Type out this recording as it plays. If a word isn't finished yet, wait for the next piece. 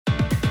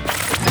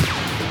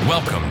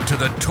Welcome to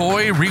the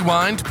Toy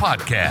Rewind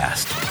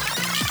Podcast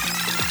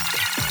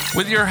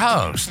with your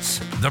hosts,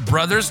 the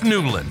Brothers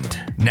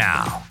Newland.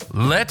 Now,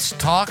 let's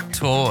talk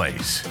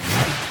toys.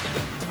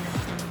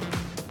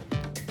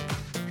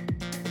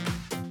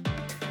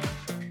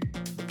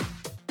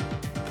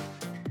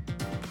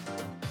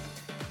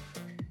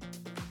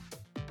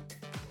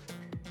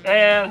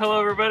 And hello,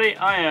 everybody.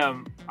 I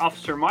am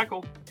Officer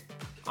Michael.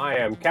 I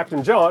am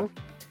Captain John.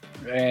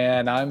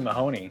 And I'm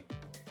Mahoney.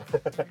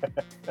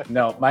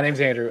 No, my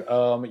name's Andrew.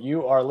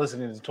 You are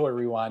listening to the Toy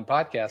Rewind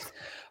Podcast.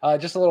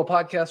 Just a little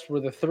podcast where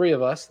the three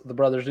of us, the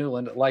Brothers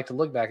Newland, like to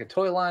look back at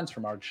toy lines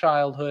from our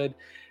childhood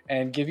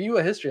and give you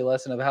a history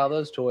lesson of how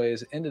those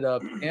toys ended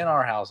up in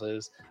our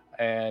houses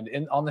and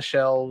on the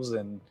shelves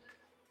and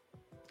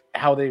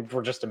how they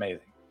were just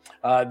amazing.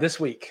 This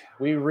week,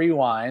 we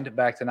rewind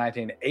back to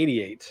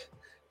 1988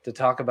 to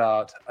talk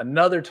about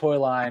another toy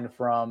line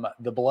from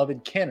the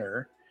beloved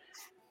Kenner,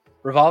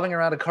 revolving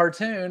around a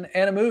cartoon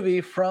and a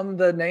movie from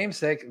the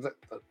namesake.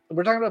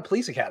 We're talking about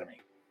Police Academy.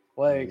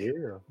 Like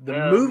the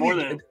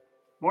movie,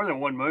 more than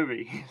one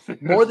movie.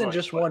 More than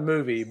just one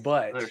movie,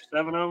 but there's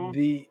 7 of them.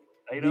 The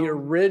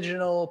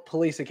original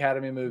Police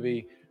Academy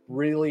movie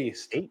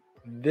released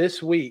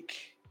this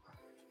week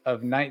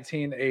of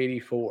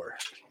 1984,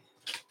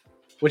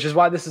 which is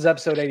why this is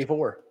episode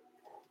 84.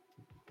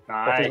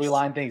 Nice. Because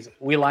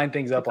we line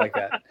things up like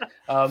that.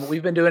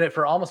 We've been doing it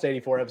for almost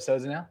 84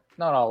 episodes now.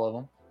 Not all of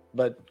them,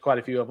 but quite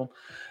a few of them.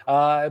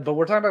 But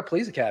we're talking about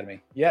Police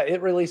Academy. Yeah,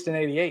 it released in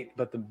 88,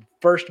 but the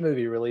first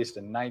movie released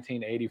in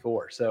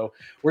 1984. So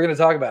we're going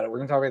to talk about it. We're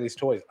going to talk about these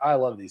toys. I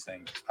love these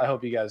things. I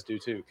hope you guys do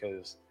too,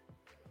 because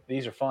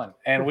these are fun.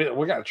 And we're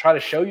going to try to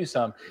show you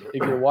some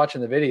if you're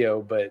watching the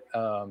video, but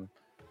our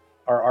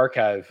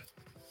archive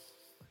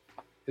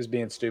is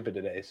being stupid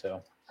today.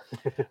 So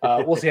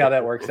we'll see how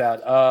that works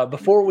out.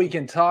 Before we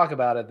can talk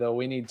about it, though,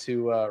 we need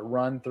to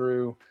run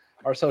through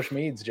our social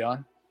medias,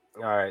 John.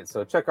 All right,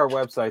 so check our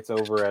websites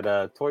over at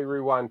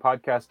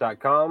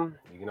toyrewindpodcast.com.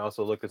 You can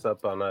also look us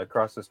up on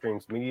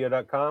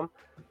crossthestreamsmedia.com.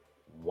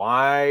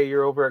 Why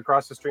you're over at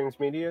Cross the Streams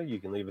Media, you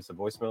can leave us a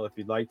voicemail if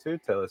you'd like to.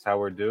 Tell us how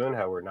we're doing,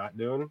 how we're not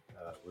doing.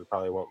 We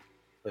probably won't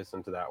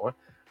listen to that one.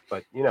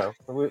 But,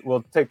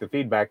 we'll take the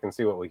feedback and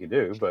see what we can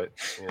do. But,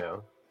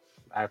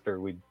 after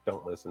we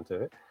don't listen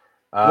to it.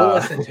 We'll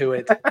listen to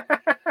it.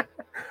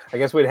 I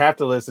guess we'd have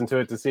to listen to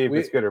it to see if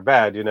it's good or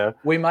bad,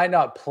 We might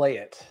not play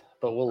it,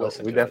 but we'll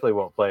listen to it. We definitely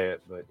won't play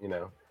it, but,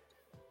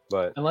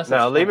 But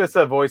leave us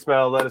a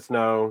voicemail. Let us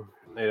know,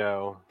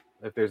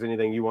 if there's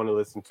anything you want to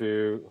listen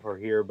to or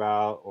hear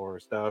about or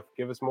stuff.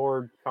 Give us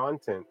more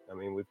content. I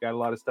mean, we've got a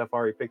lot of stuff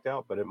already picked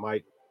out, but it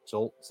might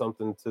jolt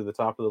something to the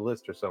top of the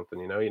list or something,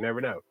 you never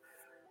know.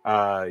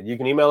 You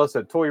can email us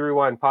at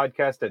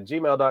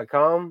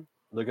toyrewindpodcast@gmail.com.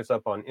 Look us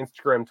up on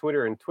Instagram,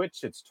 Twitter, and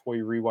Twitch. It's Toy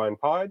Rewind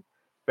Pod.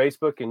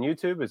 Facebook and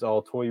YouTube is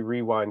all Toy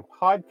Rewind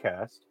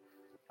Podcast.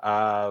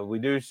 We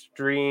do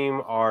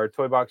stream our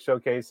Toy Box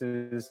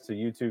showcases to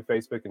YouTube,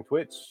 Facebook, and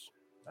Twitch.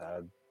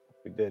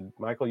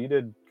 Michael, you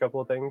did a couple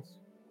of things.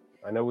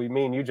 I know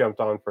me and you jumped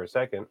on for a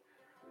second.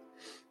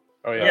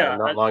 Oh yeah,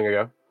 not long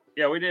ago.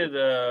 Yeah, we did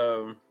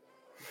those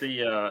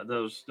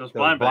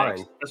blind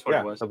bags. That's what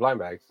it was. The blind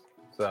bags.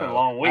 So, it's been a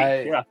long week.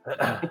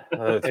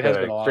 It's been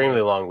an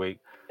extremely long week.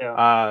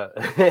 Yeah.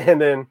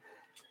 And then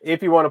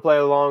if you want to play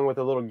along with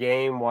a little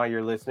game while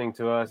you're listening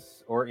to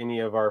us or any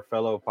of our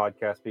fellow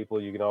podcast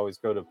people, you can always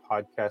go to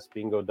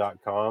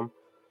podcastbingo.com.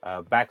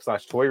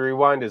 /Toy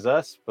Rewind is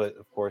us, but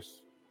of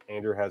course,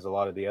 Andrew has a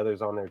lot of the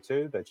others on there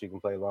too that you can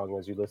play along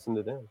as you listen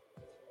to them.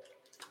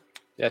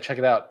 Yeah, check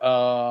it out.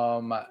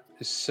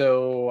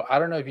 So I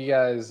don't know if you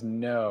guys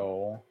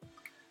know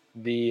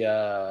the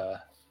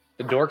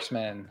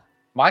Dorksman.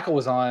 Michael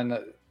was on.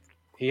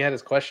 He had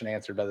his question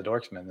answered by the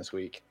Dorksman this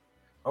week.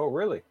 Oh,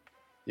 really?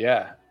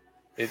 Yeah.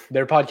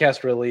 Their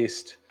podcast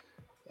released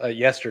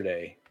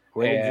yesterday.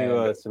 When did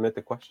you submit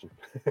the question?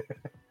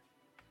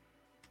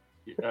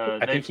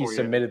 I think he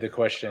submitted the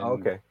question. Oh,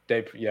 okay.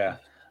 Yeah.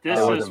 This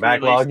is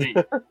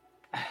backlogged.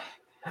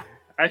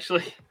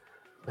 Actually,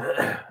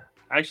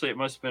 it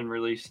must have been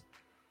released.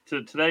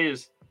 So today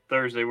is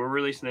Thursday. We're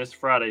releasing this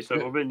Friday, so it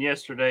would have been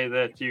yesterday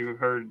that you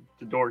heard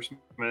the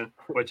Dorksman,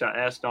 which I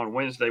asked on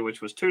Wednesday,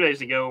 which was 2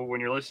 days ago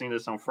when you're listening to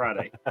this on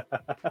Friday.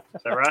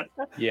 Is that right?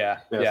 Yeah.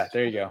 Yes. Yeah.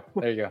 There you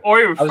go. Or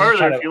even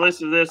further, if you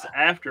listen to this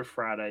after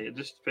Friday, it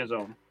just depends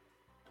on.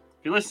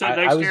 If you listen to it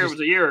next year, it was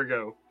a year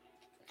ago.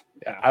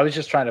 Yeah, I was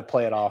just trying to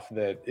play it off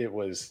that it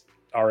was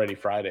already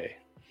Friday.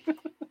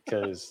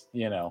 Because,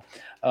 so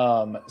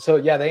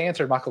yeah, they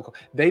answered Michael.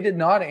 They did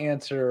not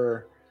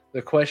answer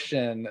the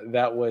question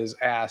that was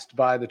asked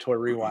by the Toy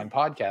Rewind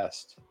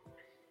podcast.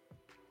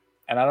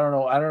 And I don't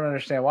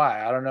understand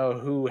why. I don't know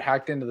who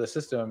hacked into the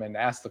system and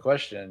asked the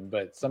question,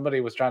 but somebody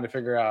was trying to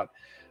figure out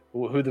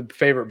who the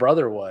favorite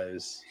brother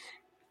was.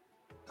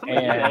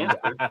 Somebody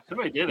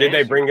did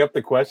they bring up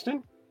the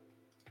question?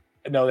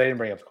 No, they didn't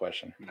bring up the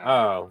question.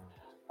 Oh.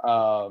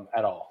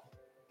 At all.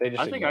 They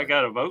just I think I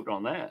got a vote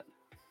on that.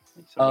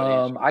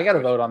 I got to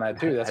vote on that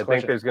too. That's I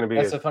think there's going to be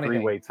That's a the funny thing.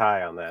 three-way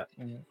tie on that.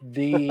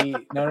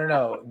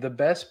 No. The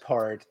best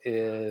part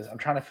is I'm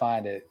trying to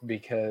find it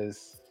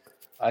because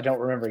I don't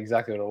remember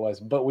exactly what it was,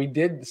 but we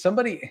did.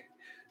 Somebody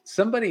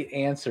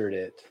answered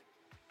it.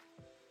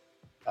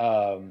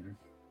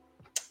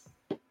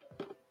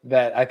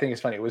 That I think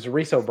is funny. It was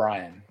Reese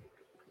O'Brien.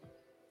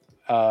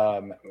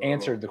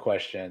 Answered the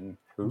question,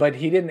 but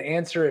he didn't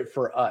answer it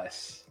for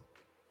us.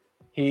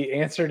 He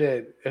answered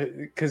it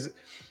because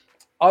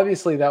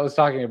obviously that was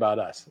talking about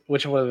us,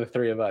 which one of the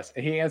three of us.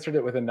 He answered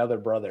it with another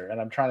brother,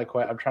 and I'm trying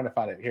to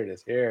find it.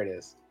 Here it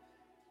is.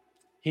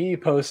 He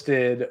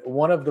posted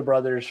one of the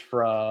brothers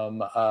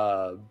from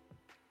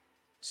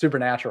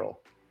Supernatural,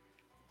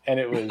 and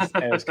it was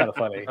kind of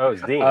funny. Oh,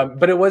 it's Dean.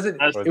 But it wasn't.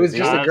 It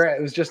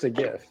was just a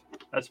GIF.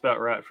 That's about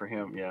right for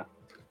him. Yeah.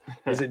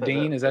 Is it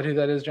Dean? Is that who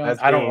that is, John?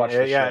 That's I don't Dean. watch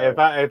the show.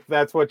 If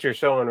that's what you're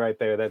showing right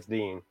there, that's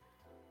Dean.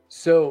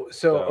 So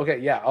okay,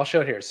 yeah, I'll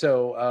show it here.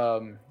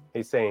 So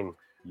he's saying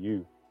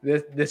you.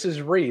 This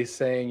is Reese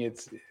saying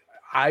it's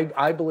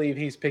I believe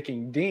he's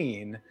picking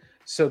Dean,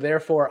 so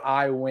therefore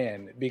I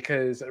win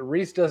because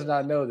Reese does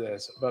not know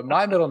this, but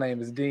my middle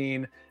name is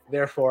Dean,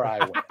 therefore I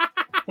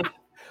win.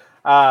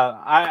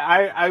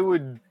 I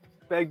would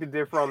beg to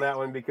differ on that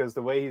one because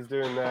the way he's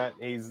doing that,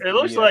 it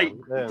looks like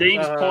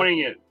Dean's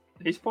pointing at.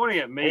 He's pointing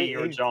at me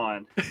or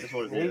John. That's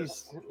what it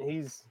is.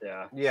 He's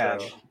yeah.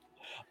 So.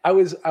 I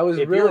was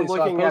if really you're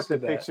looking at the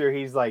that. picture.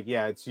 He's like,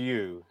 yeah, it's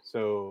you.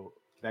 So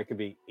that could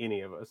be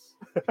any of us.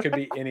 Could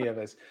be any of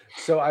us.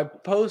 So I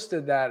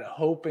posted that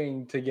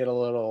hoping to get a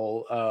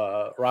little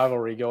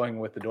rivalry going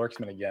with the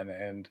Dorksmen again,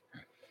 and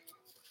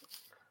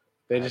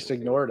they just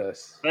ignored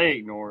us. They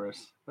ignore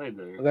us. They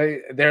do.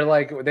 They're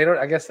like they don't.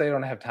 I guess they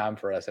don't have time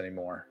for us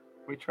anymore.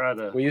 We try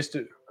to. We used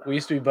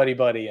to be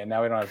buddy, and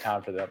now we don't have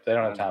time for them. They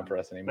don't have time for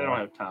us anymore. They don't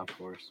have time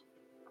for us.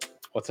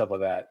 What's up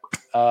with that?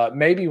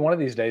 Maybe one of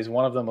these days,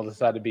 one of them will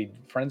decide to be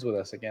friends with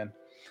us again.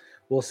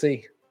 We'll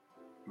see.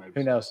 Maybe.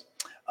 Who knows?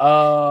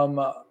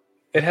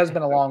 It has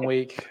been a long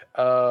week.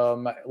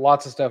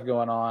 Lots of stuff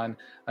going on.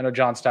 I know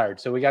John's tired,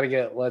 so we got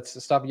to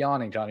let's stop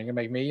yawning, John. You're gonna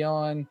make me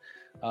yawn.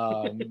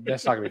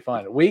 That's not gonna be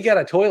fun. We got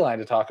a toy line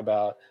to talk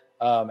about,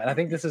 and I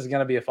think this is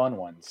gonna be a fun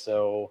one.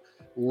 So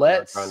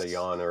let's. I'm not trying to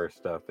yawn or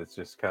stuff. It's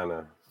just kind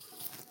of.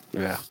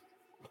 Yeah.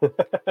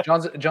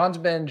 John's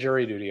been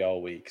jury duty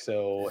all week,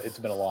 so it's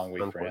been a long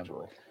week for him.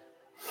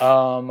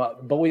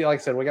 But like I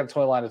said, we got a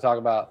toy line to talk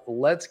about.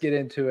 Let's get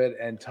into it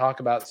and talk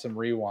about some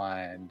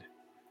rewind.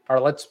 Or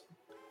let's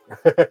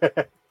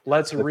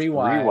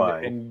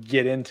rewind and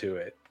get into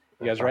it.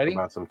 You guys ready?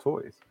 About some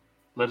toys.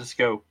 Let us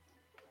go.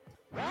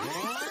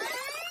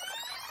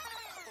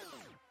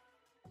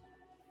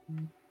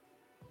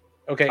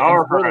 Okay,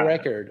 for the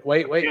record,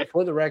 wait,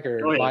 for the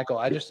record, Michael,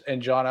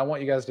 and John, I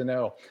want you guys to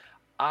know,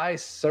 I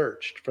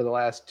searched for the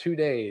last 2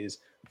 days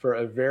for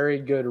a very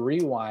good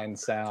rewind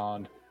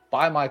sound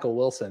by Michael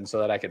Wilson so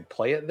that I could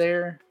play it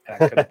there. And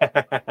I couldn't.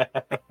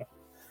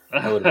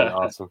 That would have been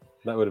awesome.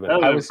 That would have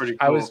been. Pretty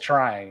cool. I was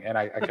trying and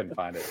I couldn't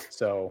find it.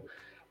 So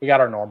we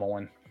got our normal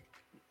one.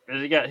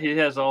 He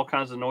has all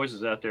kinds of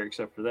noises out there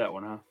except for that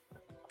one, huh?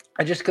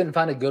 I just couldn't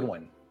find a good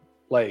one,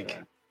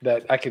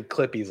 that I could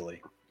clip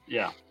easily.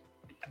 Yeah.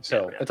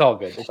 So it's all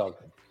good. It's all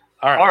good.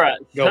 All right.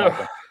 Go.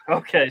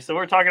 Okay, so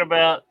we're talking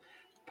about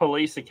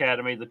Police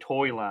Academy, the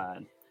toy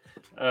line.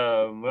 We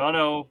all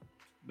know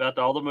about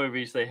all the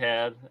movies they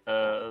had.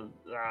 I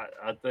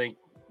think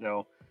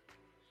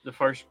the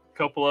first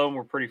couple of them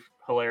were pretty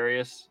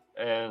hilarious,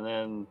 and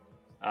then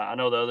I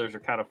know the others are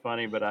kind of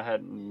funny, but I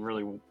hadn't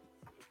really.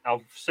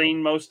 I've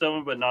seen most of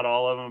them, but not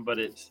all of them. But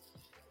it's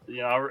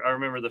I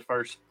remember the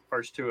first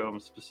two of them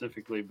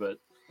specifically, but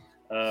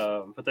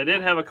they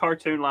did have a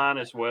cartoon line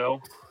as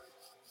well.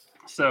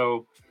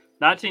 So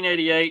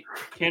 1988,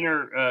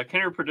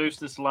 Kenner produced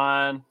this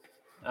line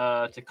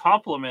to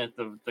complement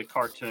the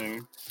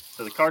cartoon.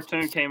 So the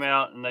cartoon came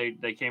out, and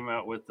they came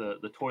out with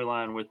the toy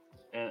line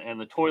and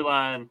the toy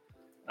line.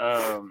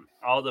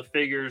 All the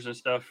figures and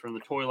stuff from the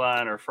toy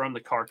line are from the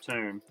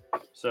cartoon.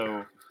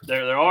 So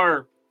there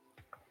are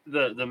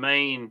the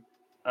main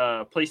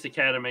Police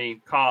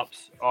Academy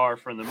cops are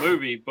from the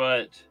movie,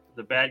 but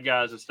the bad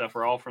guys and stuff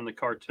are all from the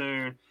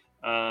cartoon.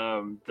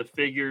 The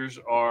figures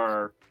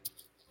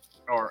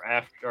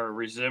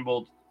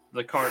resemble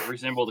the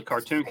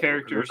cartoon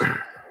characters.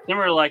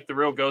 Similar like the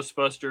real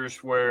Ghostbusters,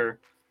 where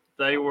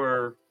they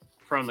were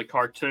from the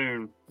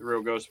cartoon, the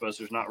real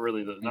Ghostbusters, not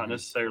really not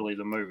necessarily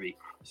the movie.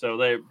 So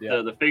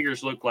the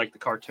figures look like the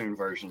cartoon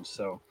versions.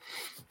 So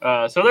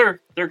they're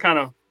kind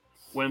of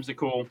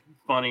whimsical,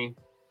 funny.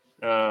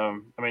 I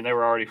mean, they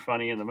were already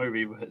funny in the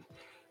movie, but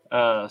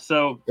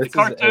so this the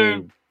cartoon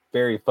is a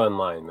very fun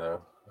line,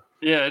 though.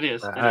 Yeah, it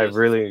is. I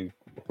really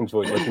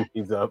enjoyed looking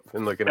these up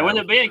and looking at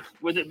them.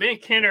 With it being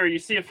Kenner, you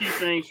see a few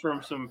things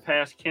from some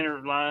past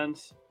Kenner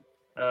lines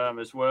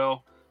as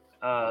well.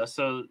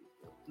 So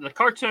the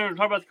cartoon,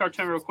 talk about the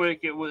cartoon real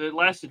quick. It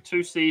lasted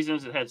 2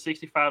 seasons. It had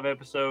 65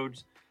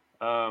 episodes.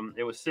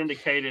 It was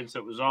syndicated, so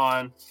it was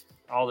on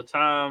all the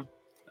time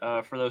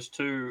for those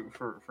 2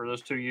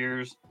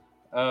 years.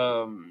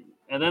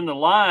 And then the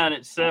line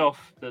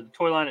itself, the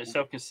toy line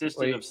itself, consisted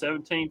Wait. of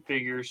 17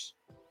 figures.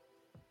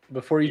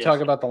 Before you Yes.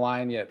 talk about the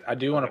line yet, I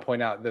do want to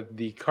point out that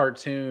the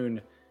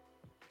cartoon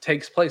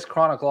takes place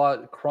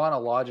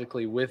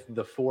chronologically with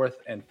the 4th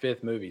and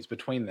 5th movies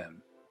between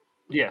them.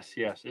 Yes,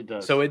 it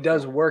does. So it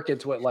does work.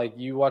 It's what, like,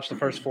 you watch the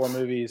first 4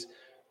 movies,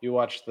 you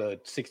watch the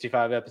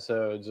 65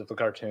 episodes of the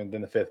cartoon,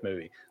 then the 5th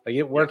movie. Like,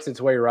 it works its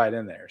way right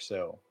in there.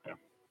 So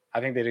I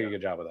think they did a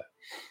good job of that.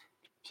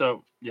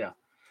 So, yeah.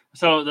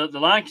 So the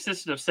line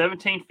consisted of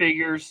 17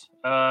 figures.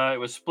 It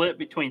was split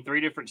between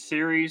 3 different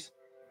series.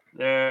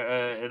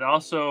 There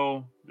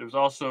was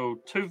also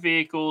 2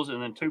 vehicles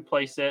and then 2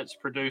 play sets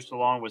produced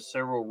along with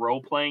several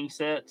role-playing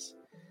sets.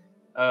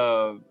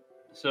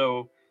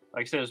 So,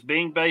 like I said, it's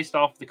being based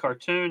off the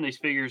cartoon. These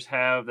figures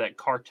have that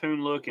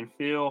cartoon look and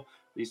feel.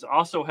 These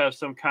also have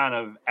some kind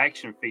of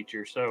action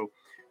feature. So,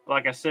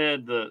 like I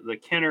said, the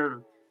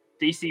Kenner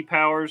DC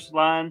Powers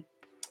line,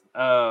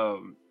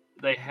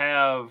 they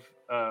have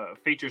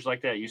features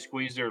like that. You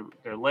squeeze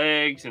their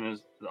legs and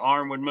the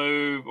arm would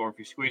move, or if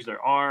you squeeze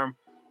their arm,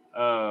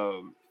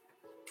 they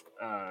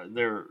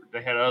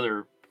had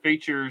other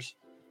features.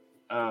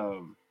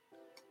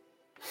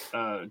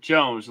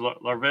 Jones,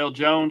 Larvell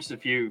Jones,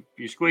 if you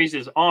squeeze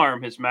his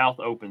arm, his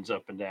mouth opens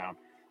up and down.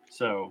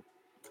 So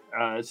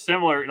it's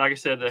similar. Like I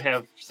said, they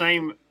have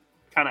same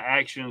kind of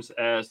actions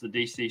as the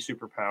DC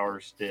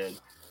Superpowers did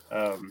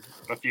a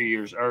few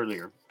years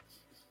earlier.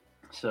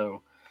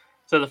 So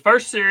the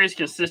first series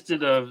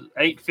consisted of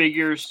 8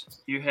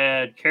 figures. You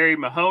had Carrie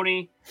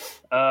Mahoney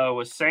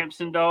with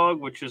Samson Dog,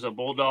 which is a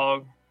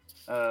bulldog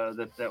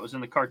that was in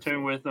the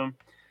cartoon with them.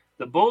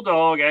 The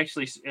bulldog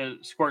actually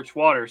squirts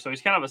water, so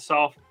he's kind of a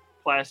soft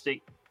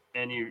plastic,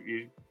 and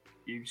you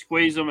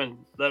squeeze him and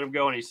let him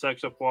go, and he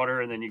sucks up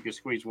water, and then you can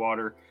squeeze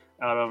water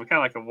out of him, kind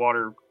of like a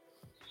water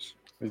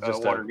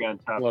gun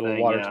type little thing.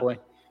 water toy.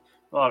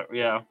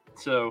 Yeah.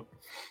 So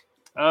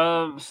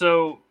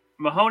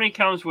Mahoney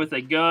comes with a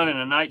gun and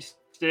a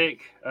nightstick,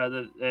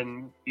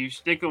 and you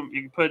stick them.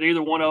 You can put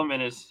either one of them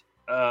in his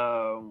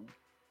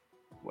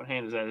what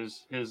hand is that?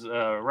 His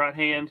right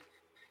hand.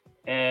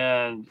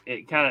 And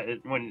it kind of,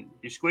 when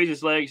you squeeze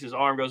his legs, his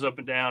arm goes up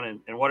and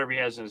down, and whatever he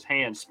has in his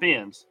hand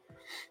spins.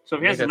 So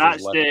if he has a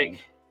nightstick,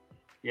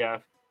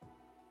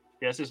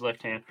 it's his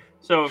left hand.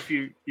 So if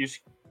you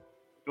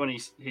when he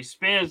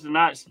spins,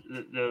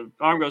 the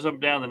arm goes up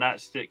and down, the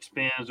nightstick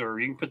spins, or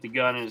you can put the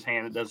gun in his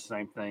hand, it does the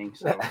same thing.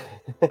 So,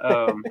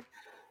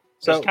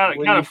 so it's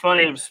kind of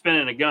funny him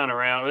spinning a gun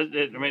around.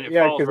 It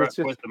falls right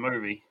with the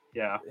movie.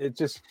 Yeah, it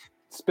just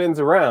spins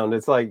around.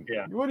 It's like,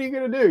 what are you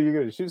gonna do? You're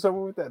gonna shoot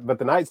someone with that? But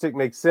the nightstick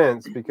makes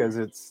sense because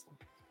it's,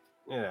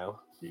 Yeah,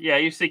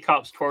 you see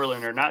cops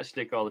twirling their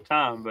nightstick all the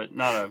time, but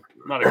not a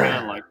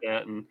gun like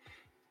that. And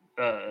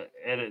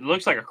it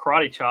looks like a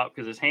karate chop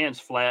because his hand's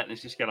flat and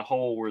it's just got a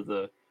hole where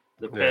the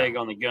peg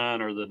on the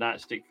gun or the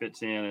nightstick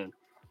fits in. And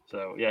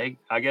so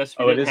I guess if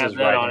you didn't have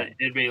that on it,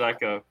 it'd be like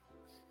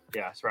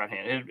it's right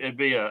hand. It'd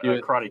be a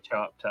karate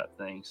chop type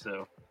thing.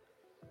 So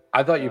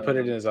I thought you put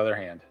it in his other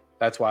hand.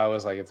 That's why I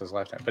was like, it's his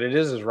left hand, but it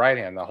is his right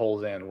hand. The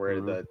hole's in where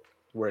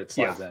it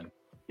slides in.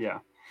 Yeah,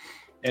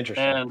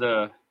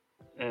 interesting.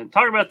 And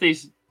talking about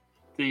these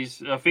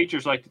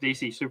features like the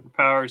DC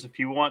Superpowers, if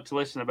you want to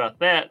listen about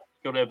that,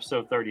 go to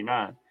episode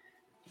 39,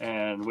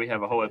 and we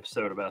have a whole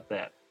episode about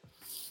that,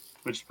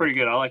 which is pretty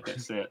good. I like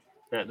that set.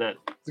 That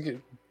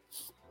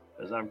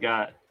as I've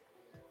got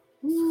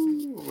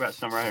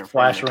some right here.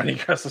 Flash running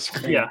across the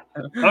screen. Yeah.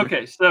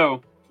 Okay.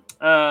 So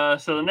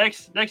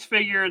the next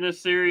figure in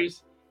this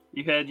series,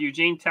 you had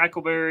Eugene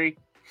Tackleberry.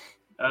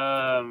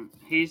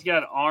 He's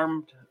got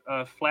armed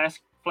flak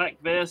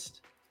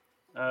vest.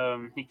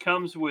 He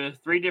comes with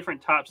 3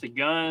 different types of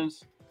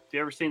guns. If you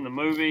ever seen the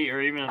movie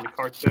or even in the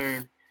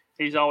cartoon,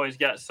 he's always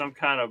got some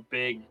kind of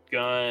big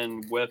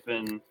gun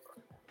weapon.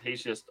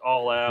 He's just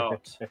all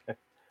out,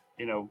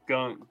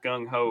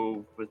 gung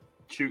ho with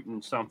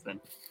shooting something.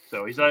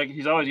 So he's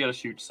always got to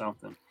shoot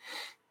something.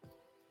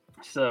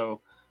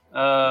 So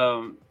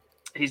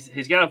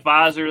he's got a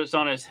visor that's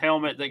on his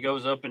helmet that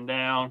goes up and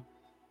down.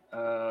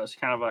 It's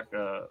kind of like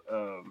a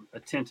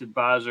tinted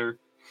visor.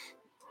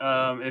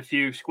 If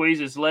you squeeze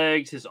his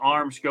legs, his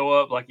arms go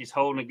up like he's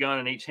holding a gun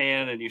in each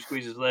hand, and you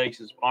squeeze his legs,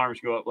 his arms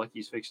go up like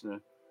he's fixing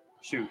to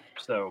shoot.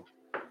 So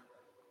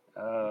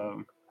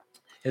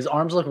his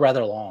arms look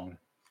rather long.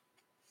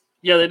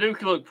 Yeah, they do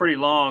look pretty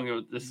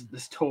long.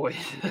 This toy.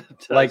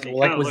 Was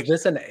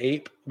this an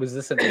ape? Was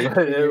this an ape?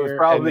 It was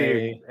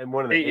probably in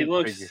one of the ape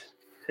figures.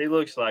 He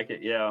looks like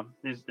it. Yeah,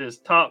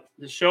 his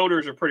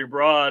shoulders are pretty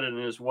broad, and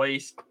his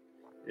waist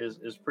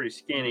is pretty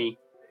skinny.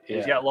 Yeah.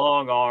 He's got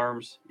long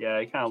arms. Yeah,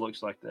 he kind of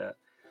looks like that.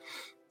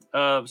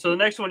 So the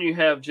next one you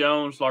have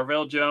Jones,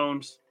 Larvell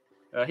Jones.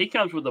 He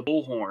comes with a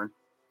bullhorn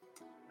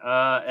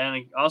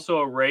and also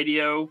a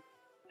radio.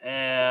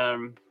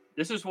 And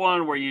this is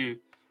one where you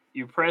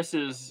press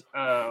his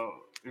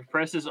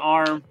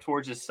arm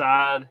towards his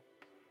side.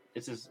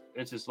 It's his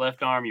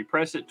left arm. You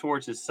press it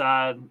towards his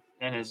side,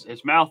 and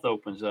his mouth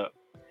opens up.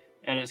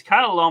 And it's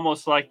kind of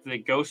almost like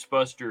the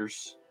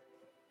Ghostbusters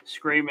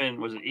screaming.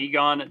 Was it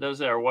Egon that does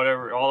that or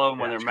whatever? All of them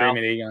when their mouth,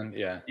 Screaming Egon,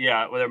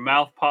 when their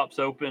mouth pops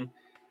open.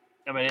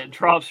 I mean, it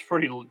drops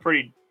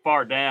pretty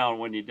far down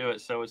when you do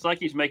it. So it's like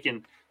he's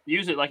making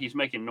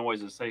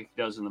noises like he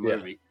does in the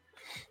movie.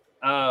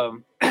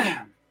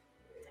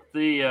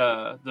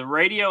 The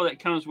radio that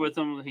comes with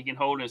him, he can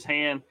hold in his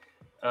hand.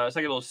 It's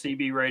like a little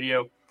CB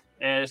radio,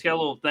 and it's got a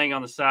little thing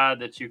on the side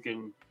that you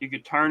can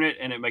turn it,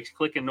 and it makes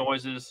clicking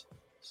noises.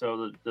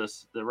 So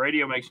the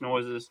radio makes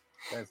noises.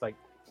 And it's like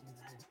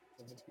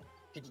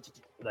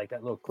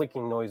that little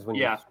clicking noise when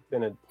you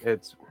spin it.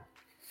 It's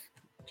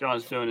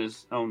John's doing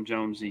his own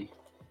Jonesy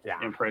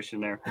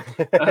impression there.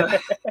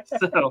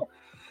 So,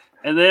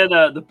 and then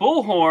the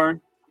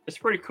bullhorn, it's a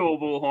pretty cool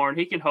bullhorn.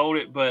 He can hold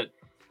it, but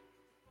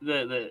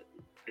the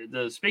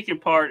speaking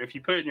part, if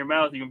you put it in your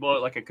mouth, you can blow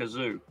it like a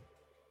kazoo.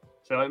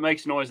 So it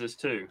makes noises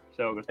too.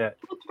 So it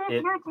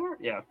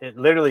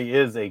literally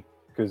is a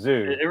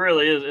kazoo. It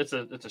really is.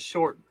 It's a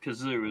short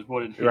kazoo, is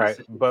what it is. Right,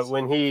 but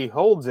when he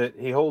holds it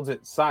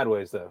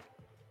sideways though.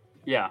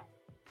 Yeah.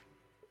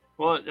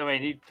 Well, I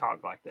mean, he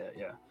talked like that.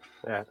 Yeah.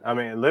 Yeah. I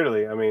mean,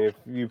 literally. I mean, if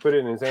you put it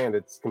in his hand,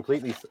 it's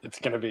completely. It's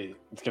gonna be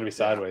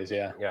sideways.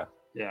 Yeah. Yeah.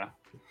 Yeah.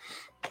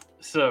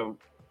 So,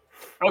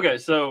 okay.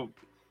 So,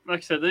 like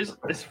I said,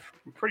 it's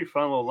a pretty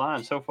fun little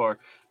line so far.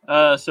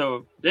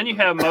 So then you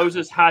have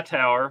Moses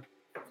Hightower.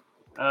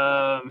 He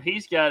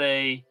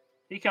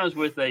comes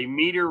with a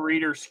meter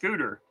reader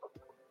scooter.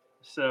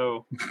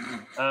 So,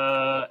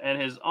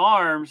 and his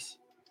arms.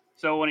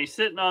 So when he's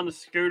sitting on the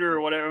scooter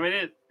or whatever, I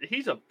mean,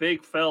 he's a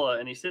big fella,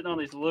 and he's sitting on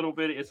these it's a little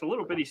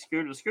bitty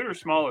scooter. The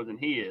scooter's smaller than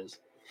he is.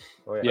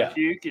 Oh, yeah. But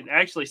you can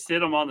actually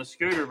sit him on the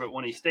scooter, but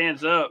when he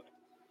stands up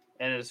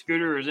and the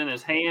scooter is in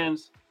his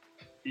hands,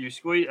 you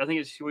squeeze, I think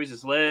it squeezes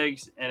his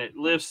legs, and it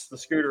lifts the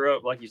scooter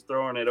up like he's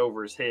throwing it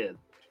over his head.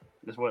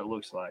 That's what it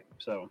looks like.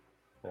 So,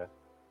 yeah.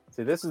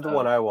 See, this is the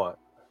one I want.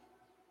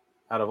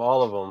 Out of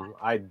all of them,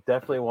 I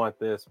definitely want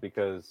this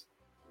because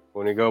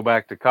when we go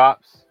back to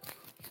Cops,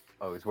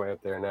 oh, he's way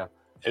up there now.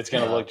 It's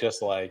going to look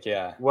just like,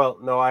 Well,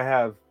 no, I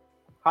have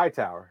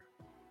Hightower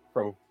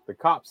from the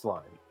Cops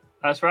line.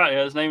 That's right.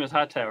 Yeah, his name is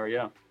Hightower,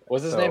 yeah.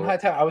 Was his name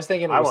Hightower? I was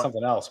thinking it was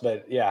something else,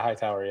 but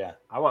Hightower, yeah.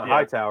 I want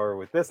Hightower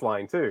with this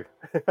line too.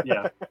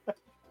 Yeah.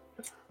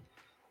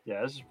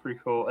 Yeah, this is pretty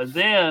cool. And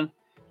then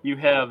you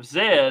have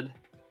Zed,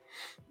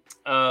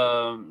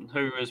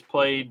 who is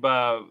played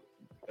by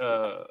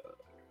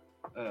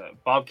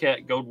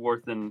Bobcat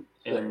Goldthwait in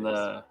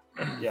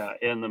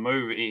the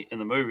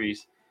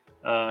movies.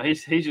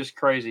 He's just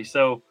crazy.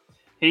 So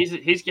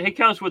he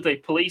comes with a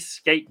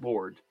police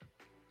skateboard.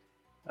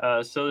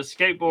 So the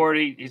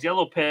skateboard, he's got a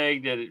little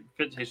peg that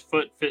his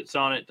foot fits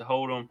on it to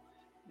hold him,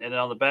 and then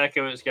on the back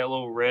of it, it's got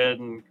little red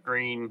and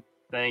green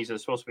things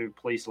that's supposed to be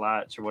police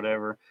lights or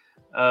whatever.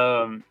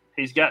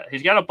 He's got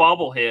a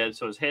bobblehead,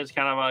 so his head's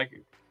kind of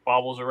like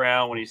bobbles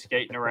around when he's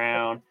skating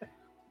around.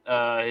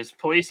 His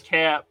police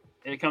cap,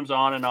 it comes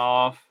on and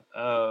off.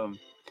 And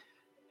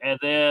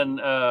then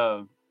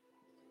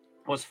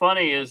what's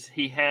funny is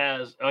he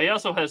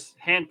also has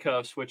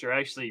handcuffs, which are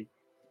actually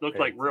look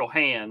like real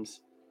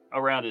hands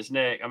around his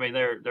neck. I mean,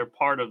 they're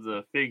part of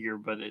the figure,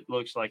 but it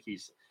looks like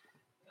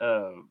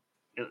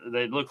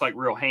they look like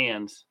real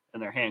hands,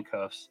 and they're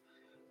handcuffs.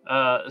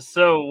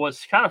 So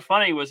what's kind of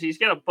funny was he's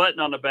got a button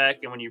on the back,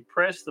 and when you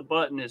press the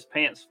button, his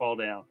pants fall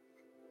down.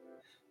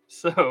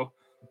 So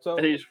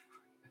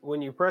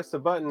when you press the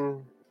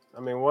button, I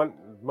mean,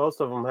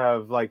 most of them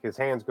have like his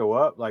hands go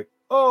up, like,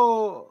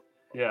 oh,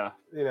 yeah,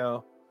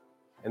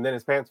 and then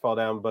his pants fall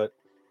down. But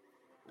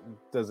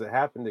does it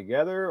happen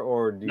together,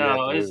 or do you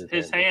no?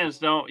 His hands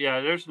don't.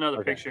 Yeah, there's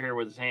another picture here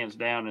with his hands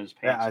down and his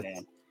pants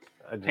down.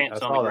 I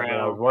saw that, and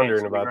I was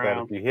wondering about that.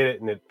 If you hit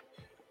it and it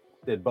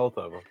did both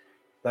of them,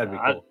 that'd be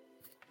cool.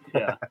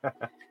 Yeah,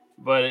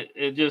 but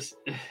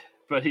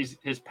but his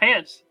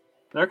pants,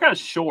 they're kind of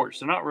shorts.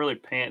 They're not really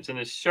pants. And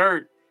his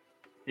shirt,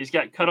 he's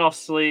got cut off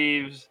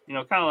sleeves,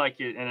 kind of like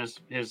it, and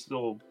his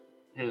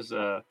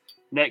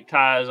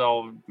necktie is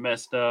all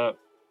messed up,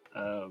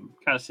 kind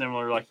of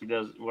similar like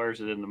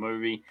wears it in the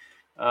movie.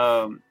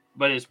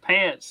 But his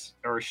pants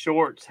or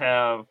shorts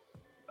have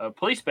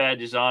police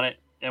badges on it,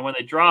 and when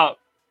they drop,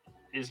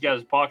 he's got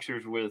his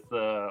boxers with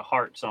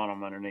hearts on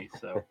them underneath.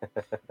 So,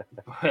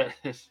 but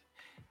it's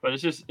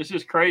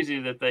just crazy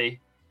that they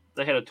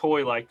had a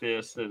toy like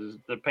this that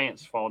the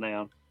pants fall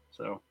down.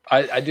 So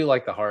I do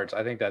like the hearts.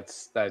 I think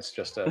that's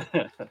just a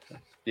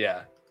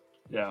yeah.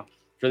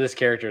 For this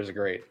character is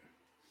great.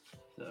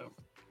 So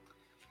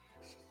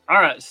all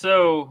right,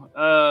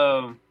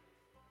 so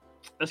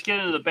let's get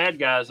into the bad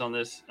guys on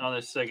this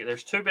second.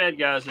 There's two bad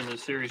guys in the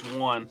series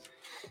one.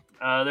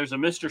 There's a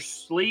Mr.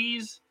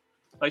 Sleaze.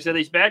 Like I said,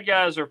 these bad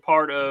guys are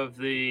part of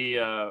the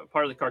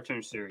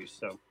cartoon series.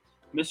 So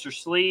Mr.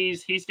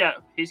 Sleaze, he's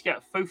got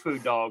Foo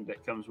Dog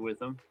that comes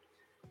with him,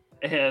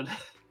 and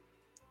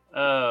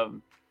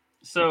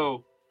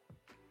so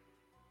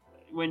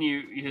when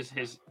his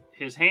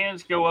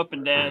hands go up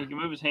and down, he can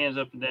move his hands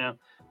up and down,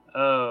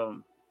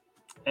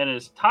 and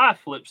his tie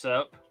flips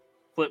out,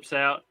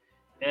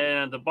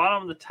 and at the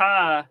bottom of the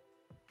tie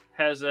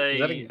has a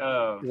Is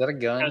that a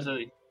gun? has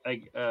a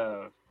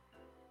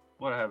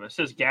what I have? It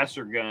says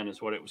gasser gun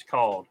is what it was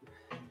called.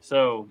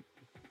 So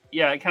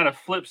yeah, it kind of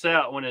flips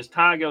out when his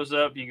tie goes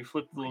up. You can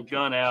flip the little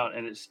gun out,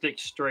 and it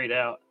sticks straight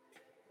out.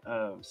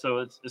 So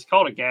it's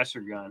called a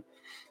gasser gun.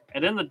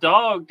 And then the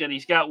dog that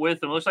he's got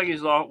with him looks like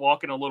he's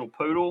walking a little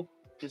poodle.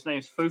 His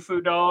name's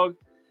Foo Dog.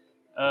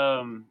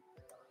 And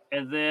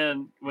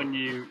then when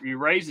you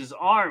raise his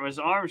arms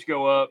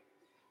go up,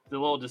 the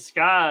little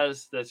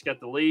disguise that's got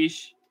the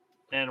leash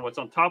and what's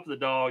on top of the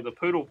dog, the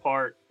poodle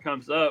part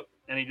comes up,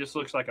 and he just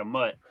looks like a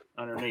mutt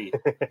underneath.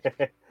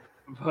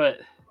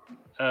 But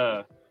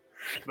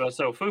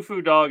so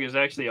Foo Dog is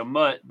actually a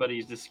mutt, but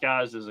he's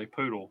disguised as a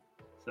poodle.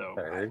 So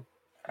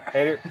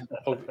and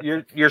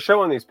you're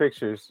showing these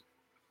pictures,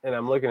 and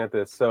I'm looking at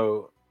this.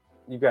 So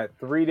you've got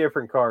 3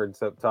 different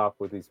cards up top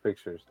with these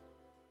pictures.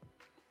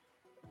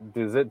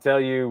 Does it tell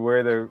you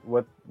where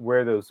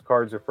those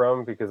cards are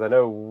from? Because I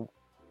know.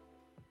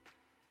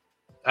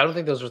 I don't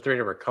think those are 3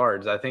 different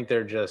cards. I think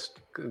they're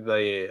just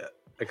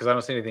because I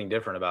don't see anything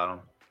different about them.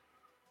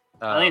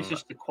 I think it's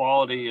just the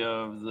quality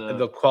of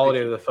the quality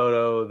of the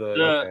photo,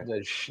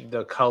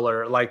 the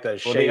color, like the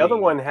shading. The other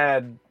one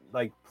had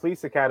like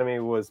Police Academy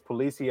was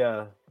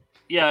Policia.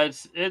 Yeah,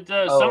 it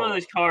does. Oh. Some of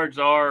these cards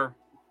are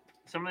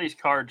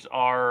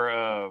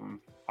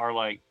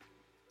like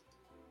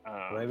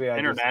Maybe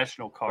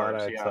international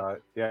cards.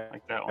 Yeah,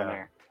 like that one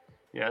there.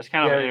 Yeah, it's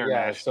kind of an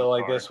international. Yeah, so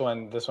like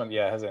card. this one,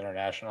 has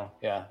international.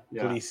 Yeah,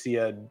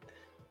 Policia.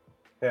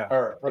 Yeah.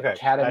 Or okay,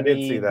 Academy. I did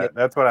see that.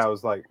 That's what I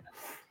was like.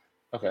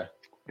 Okay.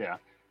 Yeah.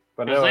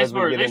 But these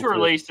were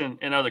released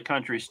in other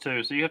countries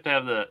too, so you have to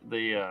have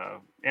the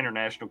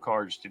international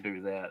cards to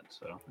do that.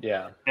 So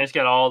yeah, and it's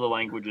got all the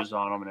languages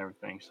on them and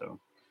everything. So,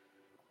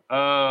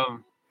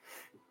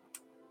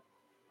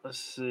 let's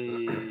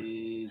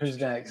see. Who's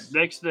next?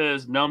 Next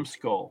is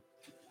Numbskull.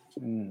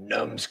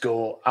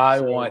 Numbskull. I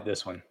want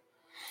this one.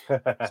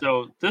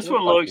 So this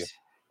one looks.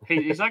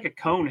 He's like a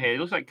cone head. He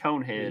looks like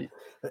Conehead.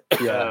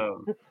 Yeah.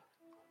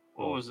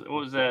 What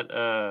was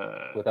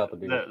that? Without the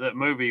beard. That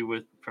movie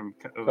from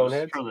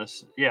Coneheads? from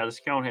this. Yeah, this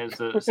Coneheads,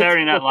 the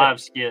Saturday Night Live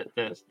skit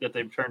that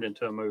they've turned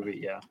into a movie.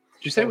 Yeah.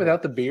 Did you say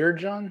without the beard,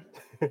 John?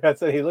 I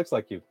said he looks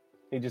like you.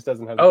 He just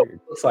doesn't have a beard.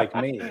 Looks like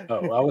me.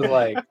 Oh, I was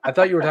like, I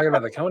thought you were talking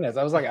about the Coneheads.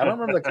 I was like, I don't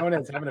remember the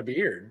Coneheads having a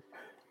beard.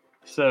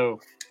 So,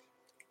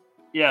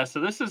 yeah. So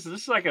this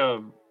is like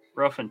a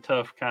rough and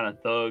tough kind of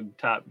thug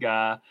type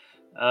guy.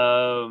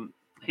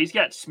 He's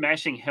got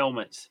smashing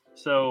helmets.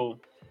 So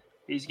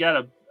he's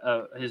got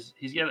his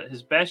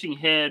bashing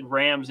head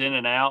rams in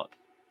and out.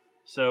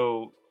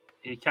 So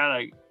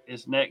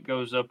his neck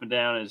goes up and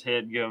down, his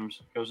head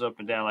goes up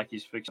and down like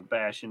he's fixing to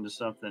bash into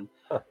something.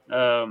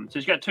 So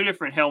he's got 2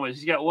 different helmets.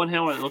 He's got one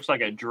helmet that looks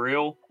like a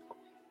drill.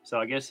 So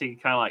I guess he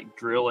kind of like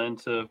drill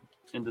into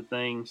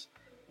things.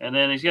 And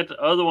then he's got the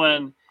other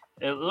one.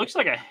 It looks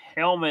like a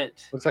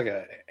helmet. Looks like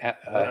a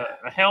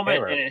helmet,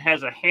 hammer. and it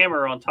has a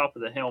hammer on top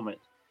of the helmet.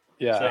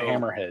 Yeah, So, a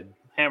hammerhead.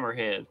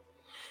 Hammerhead.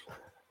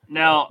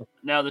 Now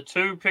the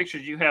 2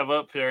 pictures you have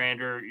up there,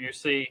 Andrew, you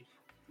see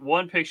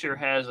one picture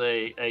has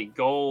a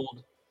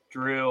gold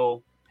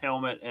drill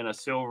helmet and a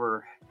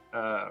silver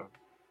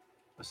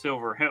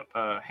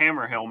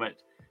hammer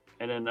helmet,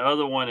 and then the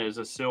other one is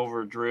a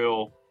silver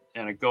drill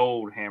and a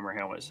gold hammer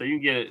helmet. So you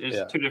can get it.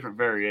 It's 2 different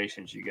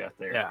variations you got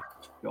there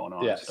going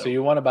on. Yeah, so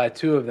you want to buy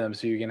 2 of them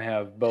so you can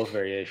have both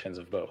variations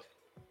of both.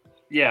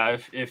 Yeah,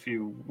 if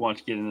you want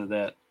to get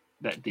into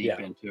that deep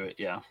into it,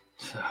 yeah.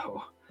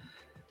 So,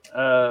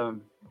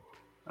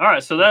 all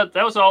right. So that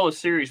was all of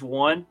Series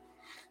 1.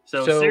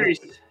 So series.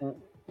 Go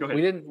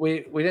ahead.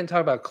 We didn't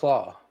talk about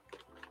Claw.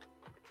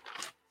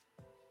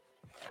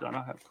 Do I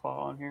not have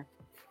Claw on here?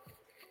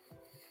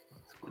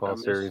 Claw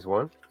Series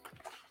 1.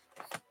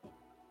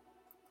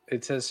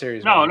 It says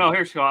Series 1. No,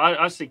 here's Claw.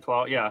 I see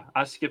Claw. Yeah,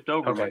 I skipped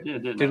over him. Okay.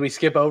 Didn't Did we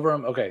skip over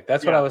him? Okay,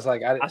 that's what I was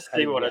like. I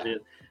see what I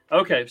did.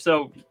 Okay,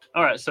 so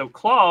all right, so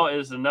Claw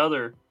is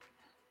another,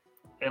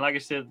 and like I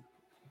said,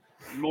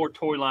 more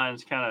toy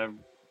lines kind of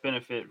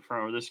benefit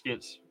from. This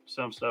gets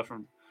some stuff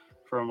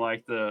from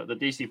like the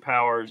DC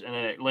Powers, and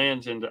then it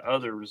lends into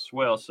others as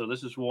well. So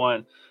this is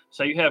one.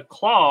 So you have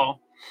Claw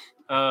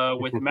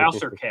with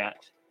Mouser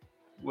Cat,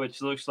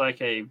 which looks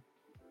like a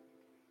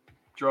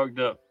drugged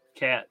up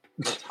cat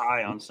that's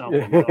high on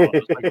something.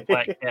 It's like a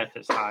black cat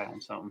that's high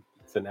on something.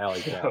 It's an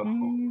alley cat.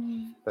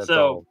 That's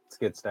So- all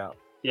skitsed out.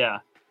 Yeah.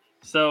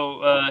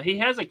 So he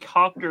has a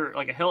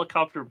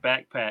helicopter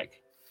backpack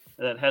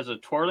that has a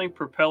twirling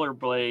propeller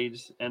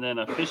blades and then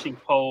a fishing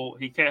pole.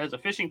 He has a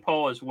fishing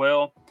pole as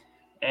well.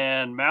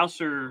 And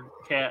Mouser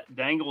Cat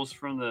dangles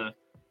from the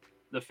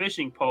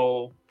fishing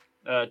pole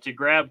to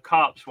grab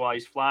cops while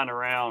he's flying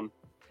around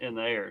in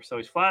the air. So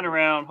he's flying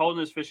around holding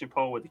his fishing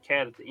pole with the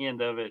cat at the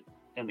end of it,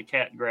 and the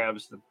cat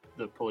grabs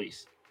the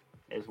police.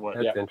 Is what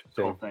That's the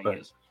interesting. whole thing But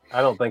is.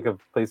 I don't think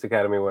of Police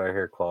Academy when I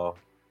hear Claw.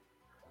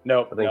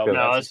 Nope. I think No, that-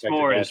 No, that's it's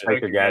more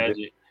Inspector Inspector Gadget.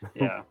 Gadget.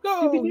 Yeah.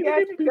 Go!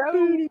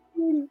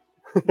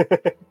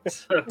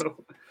 So,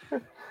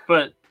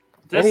 but And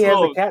this he has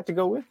little a cat to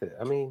go with it.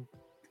 I mean,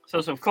 So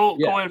some cool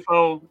Yeah.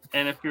 info.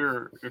 And if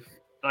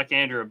like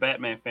Andrew, a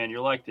Batman fan,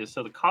 you'll like this.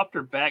 So the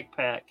copter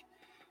backpack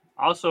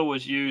also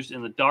was used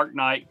in the Dark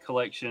Knight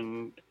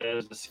collection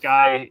as the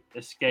Sky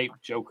Escape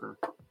Joker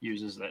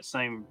uses the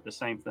same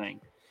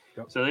thing.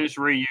 Yep. So they just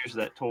reused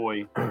that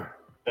toy,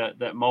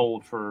 that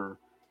mold for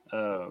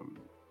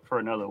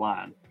another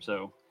line.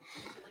 So,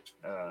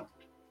 like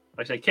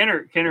I say,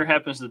 Kenner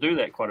happens to do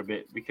that quite a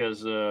bit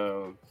because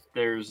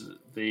there's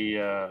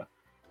the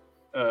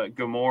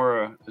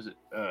Gamora,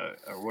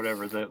 or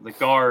whatever, the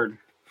guard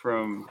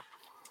from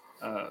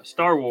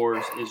Star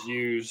Wars is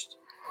used.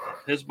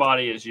 His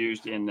body is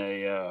used in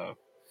a.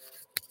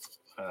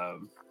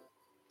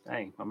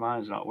 Dang, my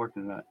mind's not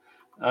working tonight.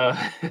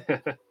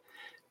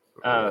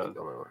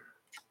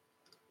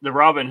 The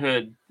Robin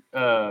Hood,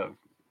 a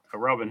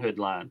Robin Hood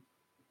line.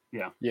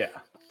 Yeah. Yeah.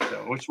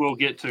 So, which we'll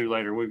get to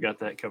later. We've got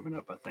that coming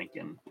up, I think.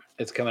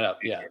 It's coming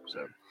up. Yeah.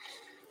 So,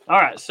 all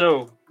right.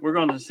 So we're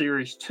going to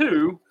series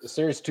 2.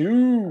 Series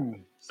 2.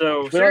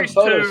 So We're on series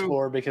photos 2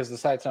 for because the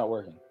site's not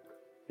working.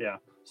 Yeah.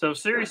 So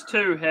series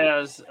 2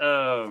 has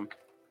a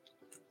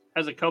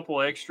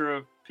couple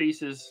extra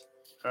pieces.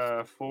 They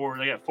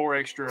got 4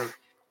 extra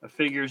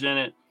figures in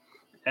it,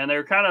 and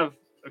they're kind of,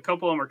 a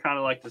couple of them are kind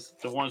of like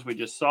the ones we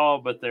just saw,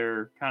 but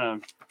they're kind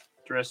of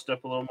dressed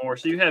up a little more.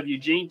 So you have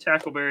Eugene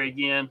Tackleberry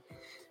again.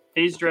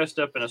 He's dressed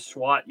up in a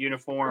SWAT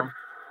uniform.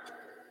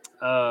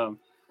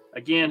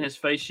 Again, his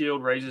face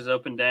shield raises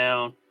up and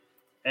down,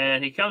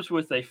 and he comes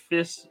with a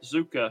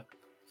fist-zooka,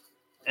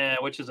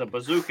 which is a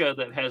bazooka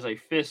that has a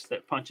fist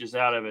that punches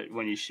out of it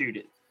when you shoot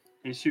it.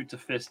 He shoots a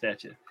fist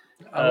at you.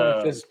 I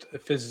want a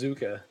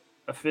fist-zooka.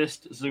 A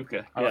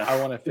fist-zooka. Yeah. I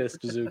want a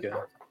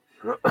fist-zooka.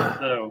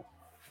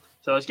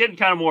 So it's getting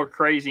kind of more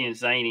crazy and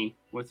zany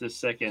with this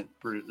second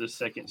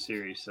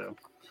series. So,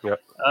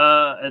 yep.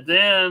 And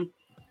then,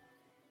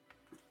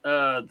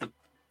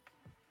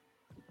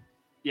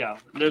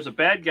 there's a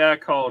bad guy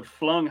called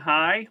Flung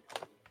High.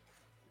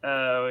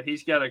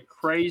 He's got a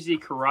crazy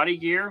karate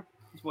gear.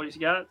 Is what he's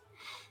got.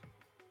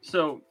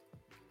 So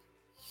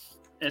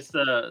he's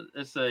got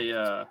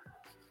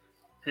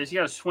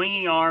a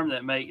swinging arm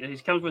he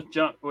comes with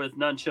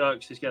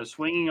nunchucks. He's got a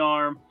swinging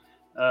arm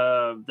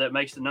that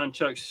makes the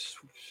nunchucks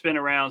spin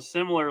around,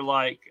 similar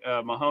like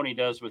Mahoney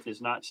does with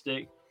his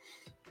nightstick.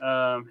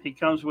 He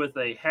comes with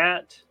a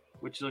hat,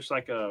 which looks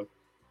like one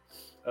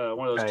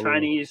of those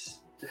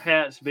Chinese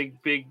hats,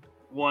 big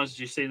ones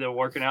you see they're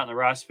working out in the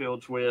rice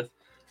fields with.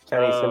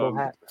 Chinese symbol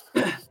hat.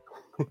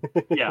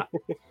 Yeah.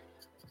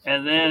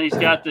 And then he's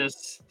got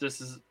this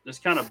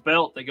kind of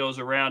belt that goes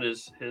around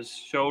his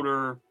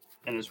shoulder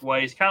and his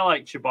waist, kind of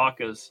like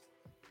Chewbacca's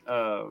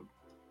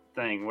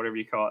thing, whatever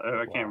you call it.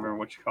 I can't remember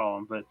what you call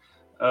them, but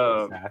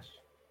Sash.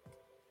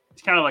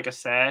 It's kind of like a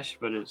sash,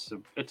 but it's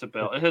a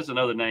belt. It has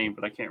another name,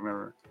 but I can't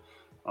remember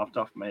off the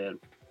top of my head.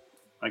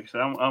 Like I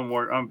said,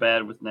 I'm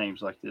bad with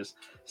names like this.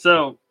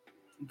 So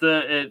you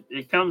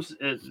can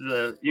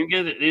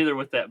get it either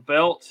with that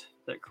belt,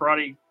 that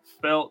karate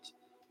belt,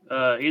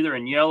 either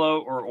in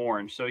yellow or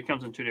orange. So it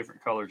comes in 2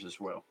 different colors as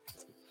well.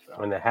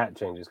 So. And the hat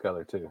changes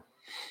color too.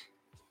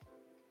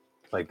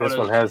 Like this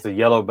one has the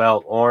yellow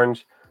belt,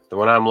 orange. The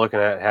one I'm looking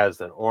at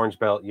has an orange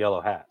belt,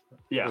 yellow hat.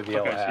 Yeah. Okay.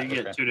 Hat. So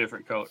you get 2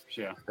 different colors.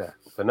 Yeah. Yeah.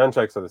 The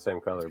nunchucks are the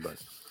same color, but.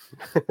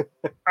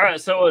 All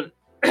right. So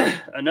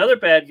another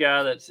bad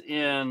guy that's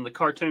in the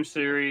cartoon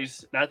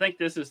series, and I think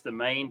this is the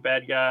main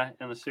bad guy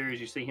in the series.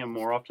 You see him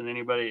more often than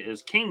anybody,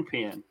 is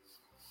Kingpin.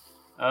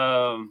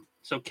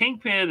 So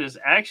Kingpin is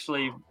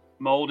actually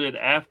molded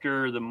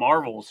after the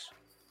Marvel's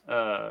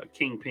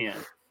Kingpin.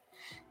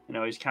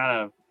 He's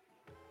kind of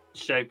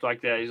shaped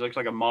like that. He looks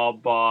like a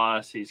mob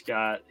boss. He's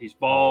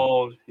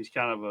bald. He's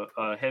kind of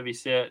a heavy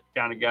set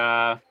kind of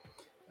guy.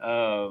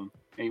 And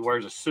he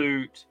wears a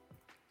suit.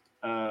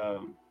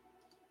 And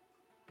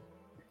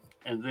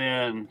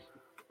then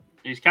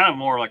he's kind of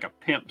more like a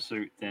pimp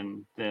suit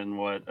than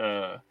what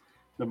the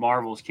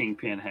Marvel's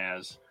Kingpin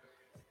has.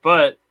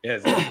 But yeah,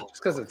 just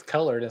because it's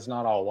colored, it's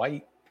not all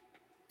white.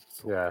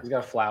 Yeah, he's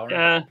got a flower.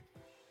 Yeah,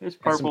 it's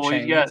purple.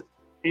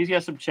 He's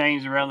got some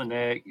chains around the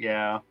neck.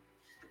 Yeah,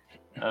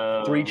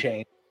 3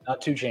 chains,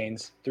 not 2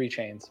 chains, 3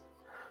 chains.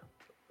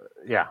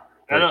 Yeah,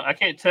 I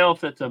can't tell if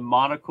that's a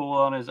monocle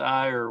on his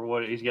eye or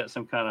what. He's got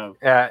some kind of.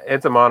 Yeah,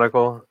 it's a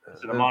monocle.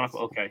 Is it a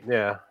monocle? Okay.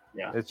 Yeah.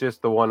 Yeah. It's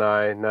just the one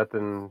eye,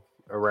 nothing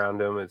around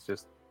him. It's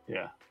just.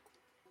 Yeah.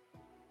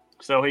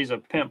 So he's a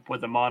pimp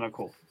with a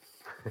monocle.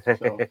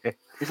 So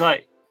he's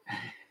like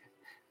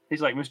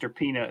Mr.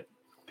 Peanut,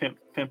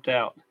 pimped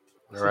out.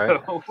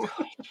 Right.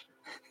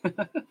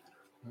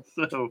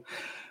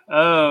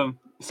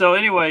 So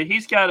anyway,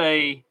 he's got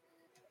he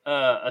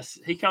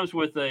comes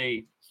with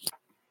a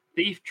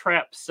thief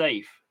trap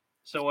safe.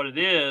 So what it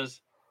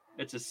is,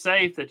 it's a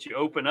safe that you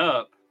open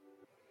up.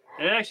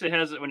 And it actually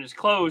has when it's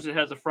closed, it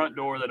has a front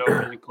door that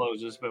opens and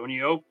closes. But when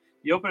you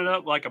open it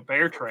up like a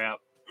bear trap,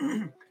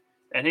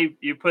 and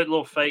you put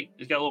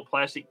he's got little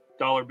plastic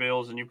dollar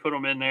bills, and you put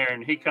them in there,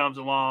 and he comes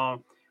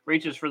along,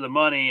 reaches for the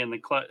money, and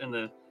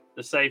the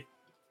safe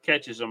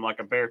catches him like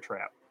a bear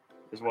trap,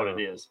 is what it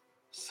is.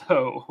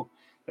 So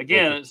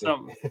Again, it's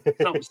something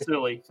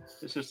silly.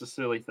 It's just a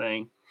silly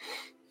thing.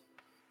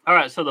 All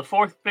right, so the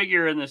fourth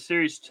figure in the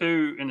series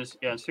two is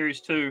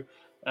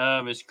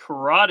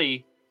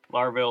Karate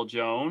Larvell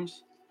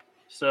Jones.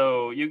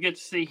 So you get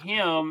to see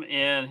him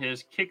in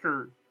his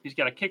kicker. He's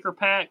got a kicker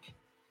pack,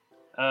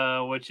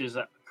 which is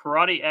a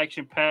karate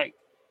action pack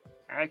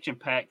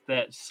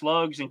that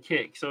slugs and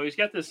kicks. So he's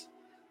got this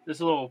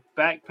little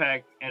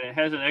backpack, and it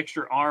has an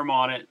extra arm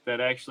on it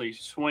that actually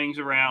swings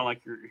around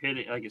like you're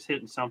hitting, like it's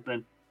hitting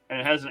something, and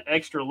it has an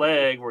extra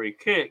leg where he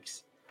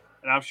kicks.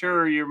 And I'm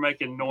sure you're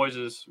making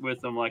noises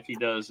with him like he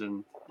does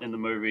in the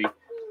movie,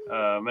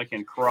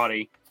 making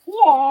karate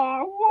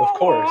Of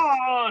course.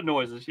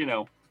 noises,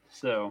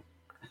 So,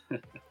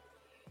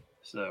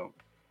 so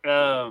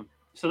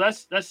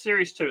that's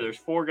series 2. There's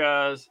 4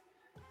 guys,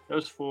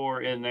 those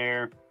 4 in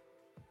there,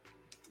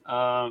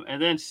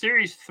 and then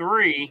series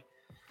 3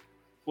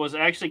 was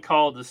actually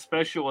called the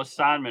Special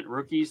Assignment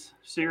Rookies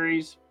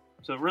series.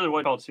 So it really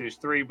wasn't called series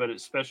 3, but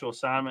it's Special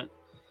Assignment.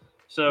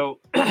 So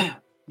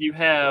you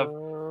have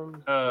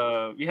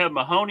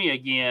Mahoney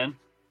again,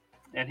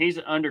 and he's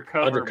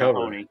undercover.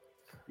 Mahoney.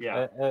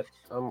 Yeah.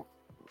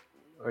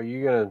 Are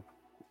you gonna?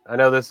 I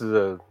know this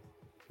is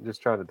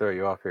just trying to throw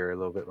you off here a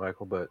little bit,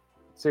 Michael, but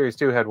series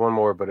 2 had one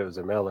more, but it was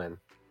a mail-in.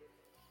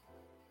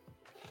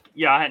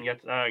 Yeah, I haven't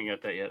got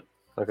that yet.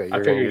 Okay,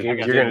 you're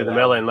gonna do the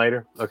mail-in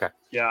later. Okay.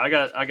 Yeah, I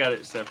got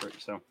it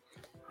separate. So,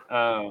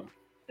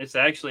 it's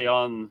actually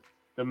on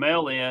the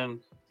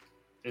mail-in.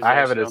 I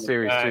have it as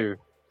series 2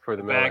 for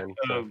the back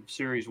mail-in. of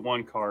series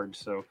 1 card.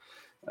 So,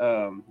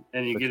 and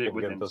you get it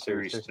within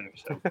series 2.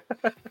 So,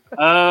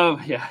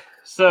 yeah.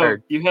 So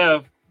you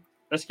have.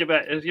 Let's get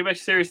back to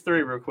series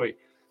 3 real quick.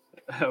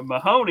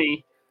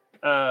 Mahoney,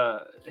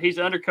 he's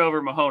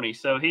undercover Mahoney.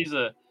 So he's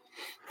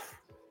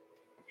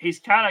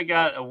kind of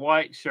got a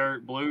white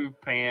shirt, blue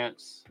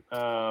pants.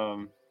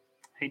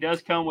 He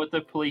does come with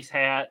a police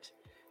hat,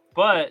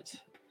 but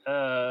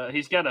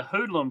he's got a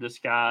hoodlum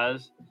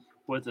disguise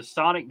with a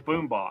sonic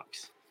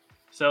boombox.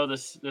 So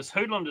this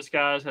hoodlum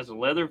disguise has a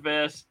leather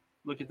vest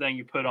looking thing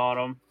you put on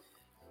him.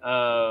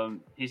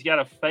 He's got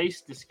a face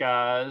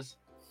disguise,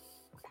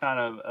 kind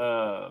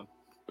of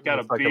got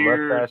a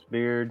beard, a mustache,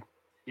 beard.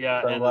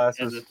 Yeah, sunglasses.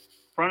 and the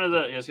front of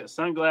he's got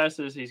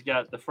sunglasses. He's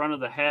got the front of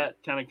the hat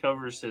kind of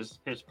covers his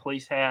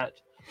police hat.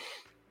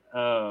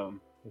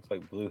 Looks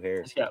like blue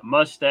hair. He's got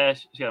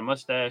mustache. He's got a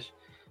mustache,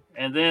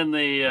 and then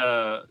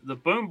the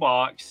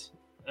boombox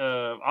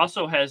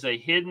also has a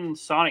hidden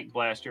sonic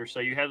blaster.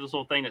 So you have this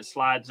little thing that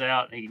slides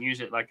out, and you can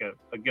use it like a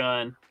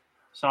gun,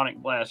 sonic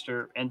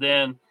blaster. And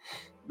then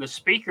the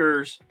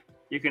speakers,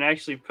 you can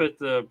actually put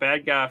the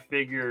bad guy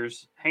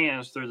figure's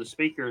hands through the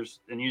speakers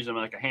and use them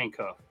like a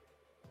handcuff.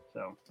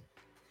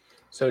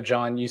 So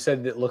John, you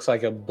said it looks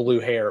like a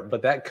blue hair,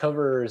 but that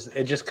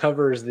just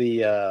covers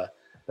the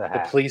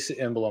police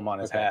emblem on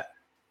his hat.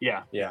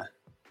 Yeah. Yeah.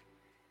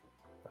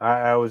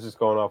 I was just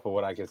going off of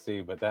what I can see,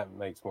 but that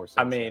makes more sense.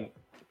 I mean,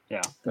 yeah,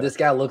 this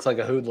guy looks like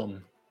a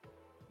hoodlum.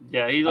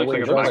 Yeah, he looks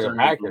like a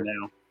biker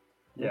now.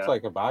 Yeah. Looks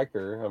like a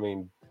biker. I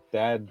mean,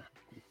 Dad,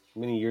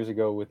 many years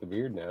ago with the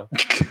beard now.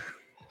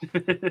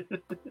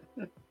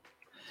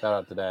 Shout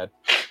out to Dad.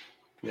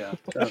 Yeah.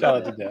 Shout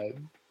out to Dad.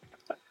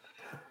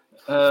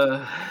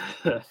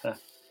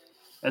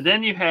 And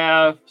then you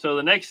have, so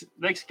the next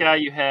guy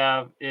you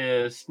have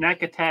is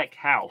Snack Attack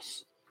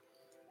House.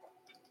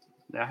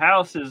 Now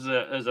House is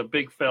a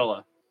big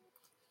fella.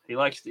 He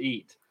likes to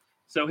eat.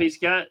 So this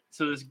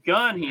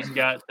gun he's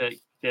got that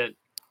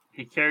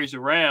he carries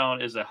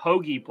around is a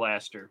hoagie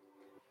blaster.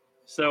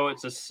 So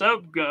it's a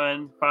sub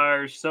gun,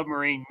 fires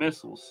submarine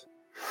missiles,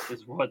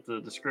 is what the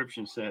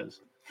description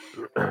says.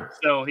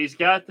 So he's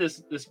got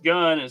this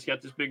gun, and it's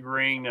got this big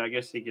ring. I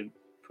guess he could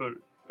put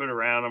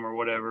around him or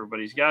whatever, but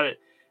he's got it,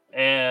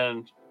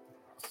 and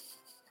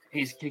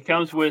he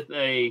comes with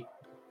a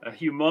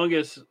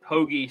humongous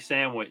hoagie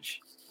sandwich,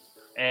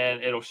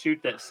 and it'll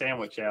shoot that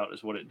sandwich out,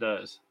 is what it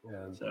does.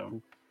 Yeah. So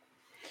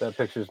that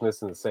picture's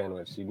missing the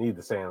sandwich. You need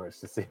the sandwich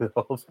to see the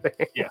whole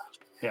thing. Yeah.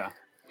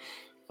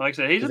 Like I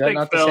said, he's is a big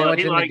fella.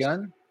 He likes the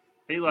gun.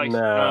 He likes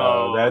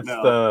that's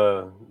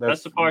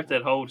the part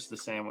that holds the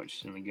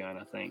sandwich in the gun,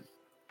 I think.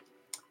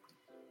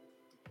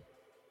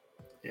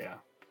 Yeah.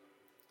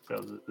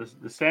 So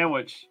the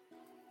sandwich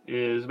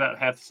is about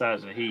half the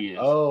size that he is.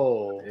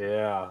 Oh.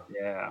 Yeah.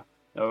 Yeah.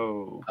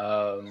 Oh.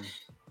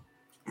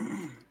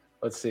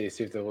 Let's see if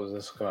this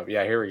will come up.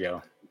 Yeah, here we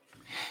go.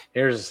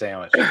 Here's a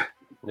sandwich.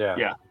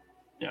 Yeah.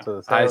 So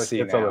the sandwich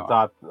gets on the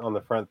top, on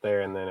the front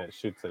there, and then it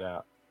shoots it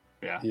out.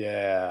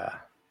 Yeah.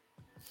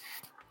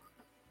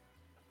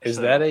 Is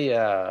that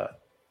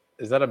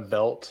a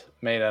belt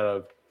made out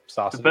of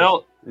sausage? The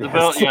belt.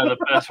 Yeah,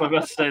 that's what I was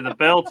about to say. The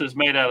belt is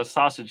made out of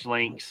sausage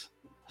links.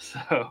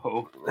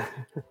 So,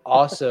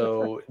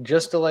 also,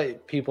 just to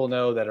let people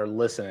know that are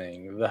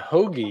listening, the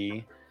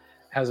hoagie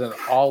has an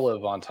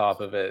olive on top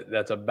of it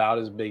that's about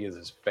as big as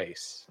his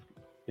face.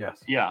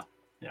 Yes. Yeah.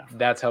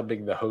 That's how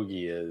big the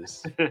hoagie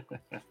is.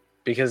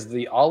 Because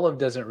the olive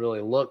doesn't really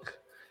look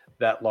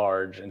that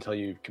large until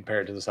you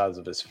compare it to the size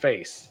of his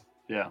face.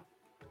 Yeah.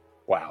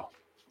 Wow.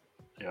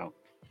 Yeah.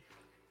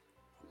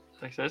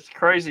 Like, that's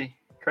crazy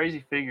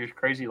figures,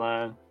 crazy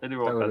line. They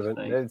do all kinds of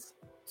things. It's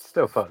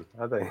still fun.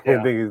 I think. Yeah.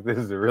 I think this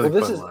is a really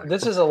fun line.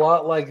 This is a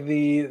lot like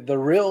the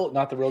real,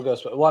 not the real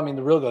Ghostbusters. Well, I mean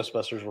the real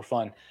Ghostbusters were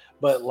fun,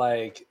 but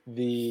like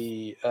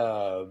the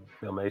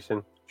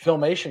Filmation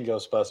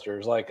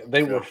Ghostbusters, like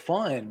they were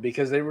fun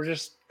because they were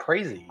just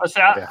crazy.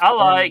 I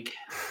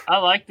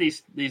like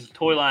these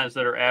toy lines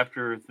that are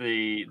after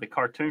the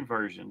cartoon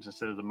versions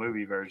instead of the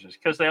movie versions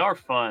because they are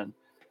fun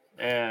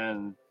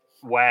and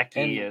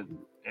wacky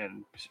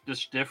and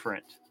just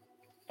different.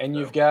 And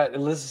you've got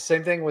this is the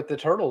same thing with the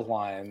Turtles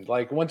line.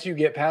 Like once you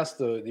get past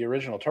the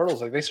original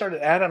Turtles, like they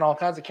started adding all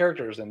kinds of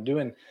characters and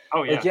doing.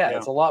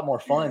 It's a lot more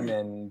fun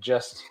than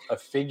just a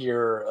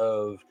figure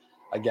of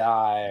a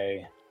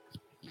guy.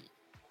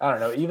 I don't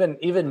know.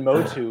 Even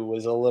Motu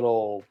was a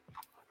little.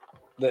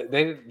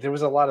 There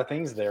was a lot of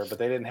things there, but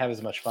they didn't have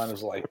as much fun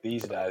as like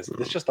these guys.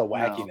 It's just a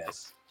wackiness. No.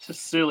 It's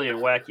just silly and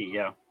wacky,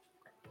 yeah.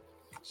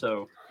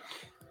 So,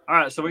 all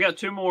right. So we got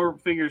 2 more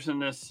figures in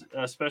this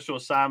special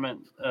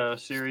assignment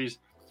series.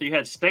 So you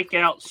had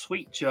Stakeout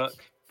Sweet Chuck,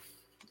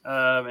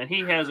 and he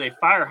has a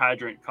fire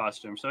hydrant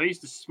costume. So he's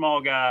the small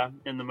guy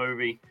in the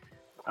movie,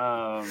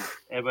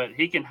 but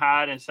he can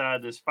hide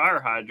inside this fire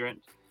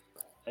hydrant,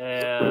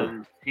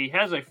 and he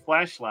has a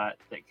flashlight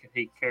that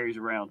he carries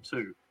around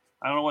too.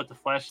 I don't know what the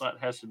flashlight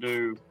has to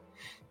do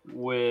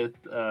with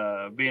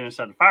being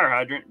inside the fire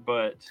hydrant,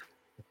 but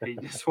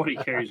that's what he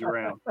carries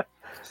around.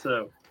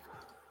 So,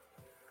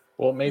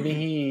 well, maybe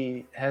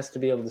he has to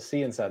be able to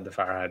see inside the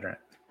fire hydrant.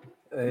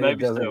 He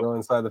doesn't go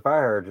inside the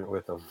fire hydrant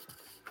with him.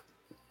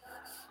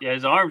 Yeah,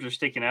 his arms are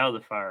sticking out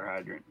of the fire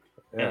hydrant.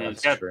 Yeah,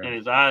 and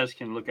his eyes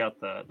can look out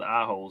the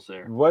eye holes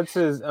there. What's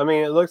his? I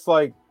mean, it looks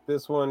like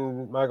this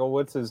one, Michael.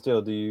 What's his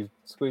deal? Do you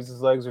squeeze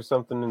his legs or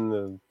something, and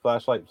the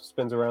flashlight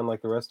spins around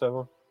like the rest of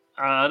them?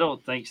 I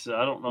don't think so.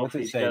 I don't know What's if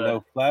it he's say? got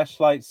No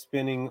flashlight,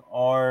 spinning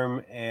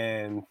arm,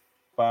 and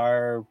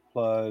fire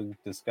plug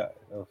disguise.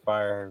 Or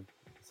fire.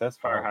 That's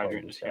fire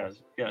hydrant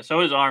disguise. Yeah, so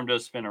his arm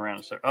does spin around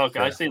in circles. Okay,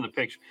 I see in the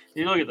picture.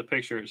 You look at the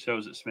picture; it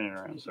shows it spinning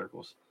around in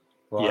circles.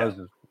 Well, yeah,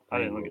 I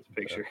didn't look at the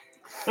picture.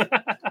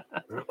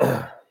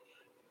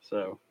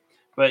 So,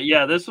 but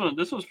yeah, this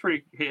one's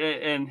pretty,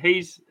 and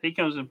he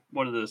comes in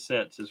one of the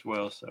sets as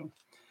well. So,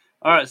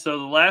 all right, so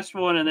the last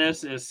one in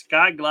this is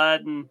Sky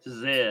Gliding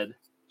Zed.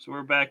 So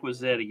we're back with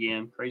Zed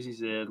again, Crazy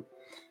Zed.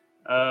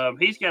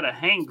 He's got a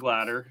hang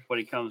glider, what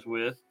he comes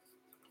with.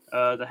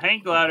 The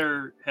hang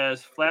glider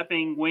has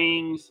flapping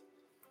wings,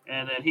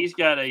 and then he's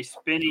got a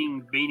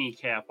spinning beanie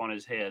cap on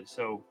his head.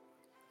 So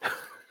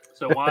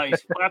while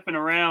he's flapping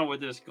around with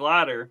this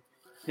glider,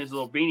 his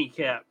little beanie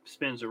cap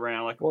spins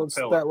around like a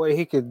propeller. That way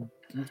he could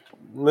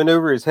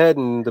maneuver his head,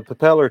 and the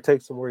propeller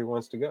takes him where he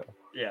wants to go.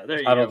 Yeah, there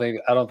you go.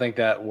 I don't think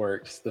that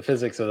works. The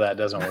physics of that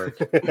doesn't work.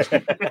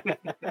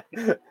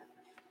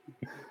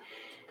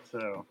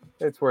 So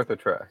it's worth a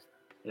try.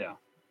 Yeah,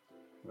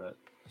 but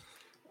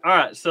all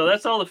right. So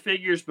that's all the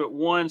figures, but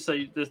one. So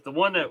the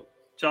one that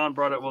John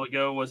brought up a while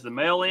ago was the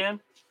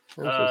mail-in.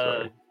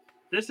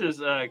 This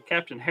is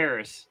Captain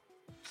Harris.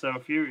 So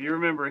if you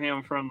remember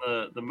him from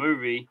the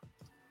movie,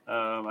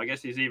 I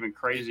guess he's even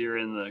crazier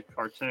in the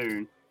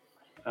cartoon.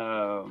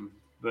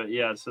 But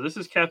yeah, so this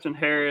is Captain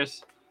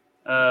Harris.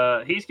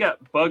 He's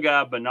got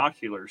bug-eye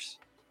binoculars.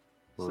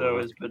 So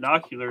his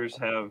binoculars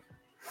have,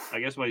 I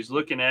guess when he's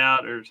looking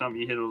out or something,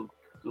 you hit a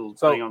little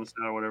thing on the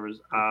side or whatever, his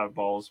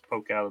eyeballs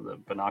poke out of the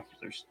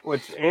binoculars.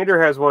 Which Andrew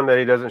has one that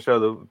he doesn't show.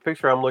 The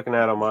picture I'm looking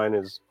at on mine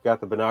has got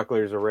the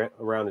binoculars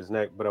around his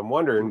neck. But I'm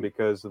wondering,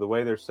 because of the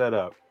way they're set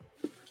up,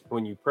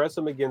 when you press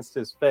them against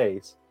his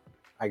face,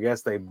 I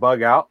guess they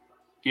bug out.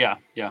 Yeah.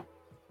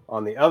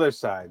 On the other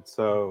side,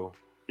 so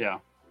yeah.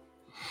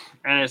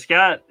 And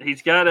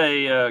he's got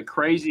a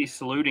crazy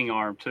saluting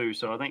arm too.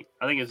 So I think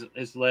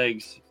his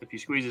legs, if you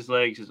squeeze his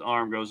legs, his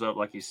arm goes up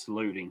like he's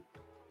saluting.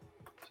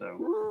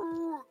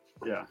 So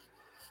yeah.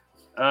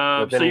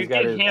 So you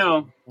get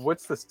him.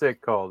 What's the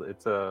stick called?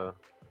 It's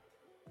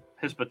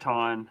his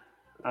baton.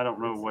 I don't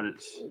know what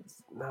it's.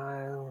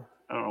 I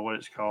don't know what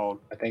it's called.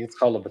 I think it's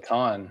called a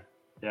baton.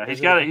 Yeah,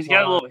 he's got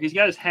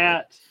his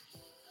hat,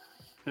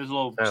 his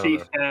little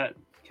chief hat,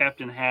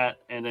 captain hat,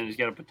 and then he's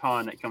got a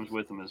baton that comes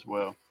with him as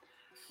well.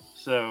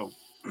 So,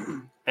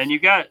 and you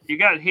got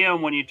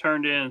him when you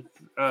turned in.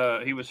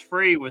 He was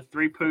free with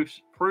 3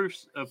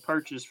 proofs of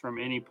purchase from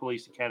any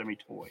Police Academy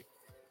toy.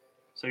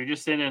 So you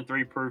just send in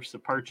 3 proofs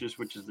of purchase,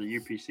 which is the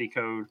UPC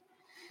code,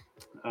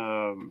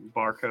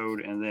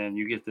 barcode, and then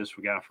you get this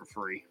guy for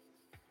free.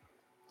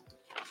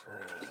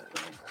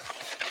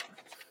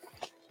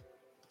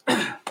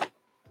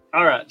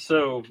 All right,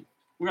 so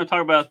we're going to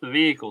talk about the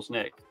vehicles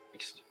next.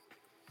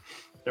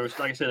 There was,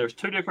 like I said, there was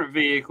 2 different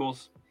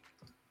vehicles.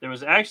 There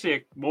was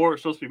actually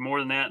supposed to be more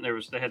than that,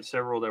 and they had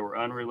several that were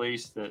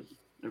unreleased. That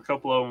a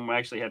couple of them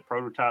actually had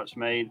prototypes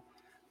made.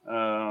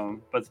 But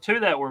the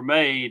 2 that were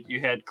made, you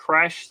had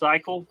Crash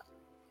Cycle,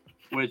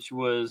 which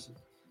was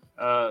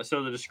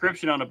so the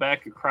description on the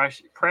back of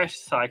Crash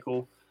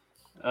Cycle,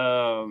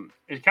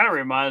 it kind of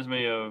reminds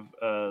me of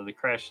the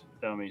Crash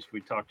Dummies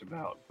we talked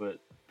about, but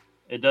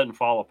it doesn't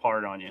fall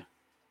apart on you.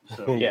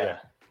 So Yeah.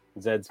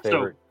 Zed's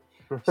favorite.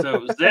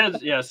 So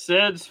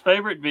Zed's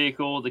favorite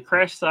vehicle, the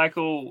crash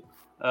cycle,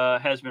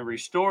 has been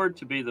restored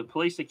to be the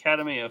Police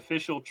Academy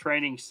official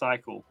training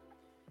cycle.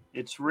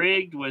 It's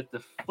rigged with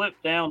the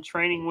flip-down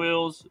training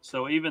wheels,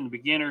 so even the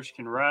beginners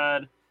can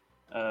ride.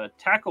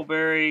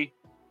 Tackleberry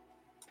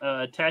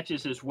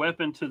attaches his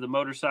weapon to the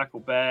motorcycle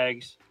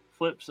bags,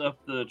 flips up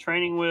the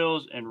training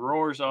wheels, and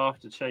roars off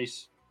to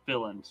chase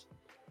villains.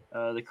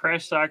 The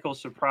crash cycle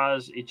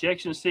surprise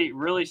ejection seat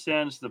really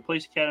sends the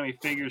Police Academy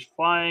figures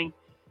flying.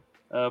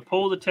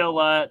 Pull the tail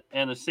light,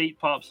 and the seat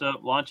pops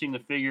up, launching the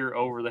figure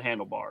over the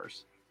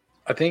handlebars.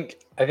 I think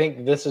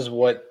this is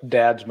what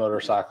Dad's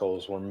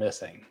motorcycles were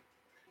missing.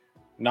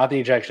 Not the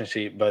ejection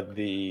seat, but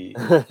the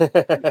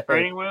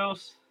Training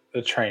wheels?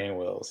 the training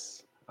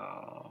wheels.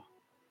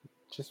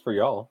 Just for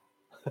y'all.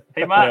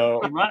 He might.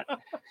 No. He might.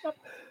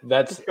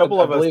 That's A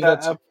couple I of us. believe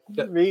that's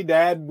Me,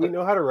 Dad, we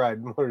know how to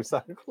ride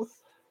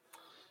motorcycles.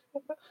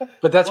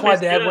 but that's Well, why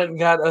he's Dad good. went and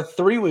got a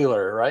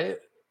 3-wheeler, right?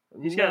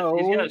 He's got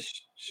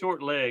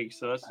short legs,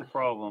 so that's the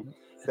problem.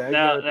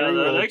 Now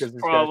the next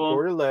problem,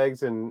 shorter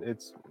legs, and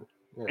it's.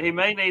 he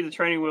may need the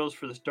training wheels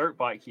for this dirt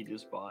bike he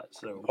just bought.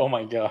 So Oh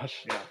my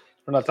gosh. yeah,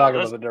 We're not talking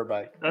about the dirt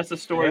bike. that's a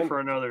story for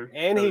another.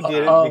 And he another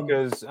did time. it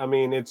because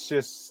it's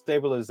just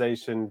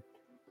stabilization.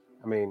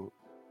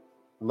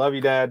 Love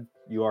you, Dad.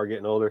 You are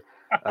getting older.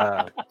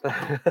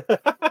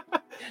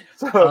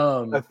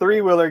 So a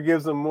 3-wheeler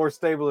gives them more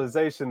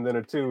stabilization than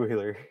a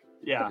 2-wheeler.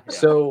 Yeah.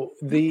 So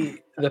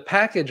the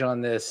package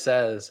on this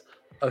says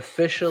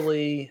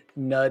officially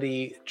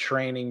nutty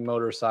training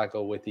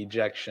motorcycle with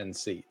ejection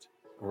seat.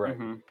 Right.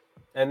 Mm-hmm.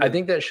 And I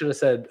think that should have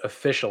said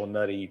official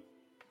nutty.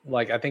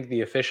 Like I think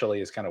the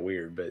officially is kind of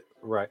weird, but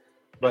right.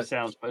 But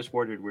it's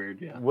worded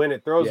weird. Yeah. When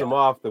it throws them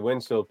off, the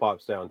windshield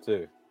pops down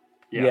too.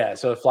 Yeah,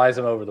 so it flies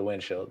them over the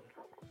windshield.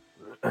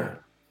 But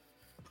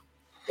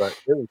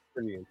it was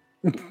pretty.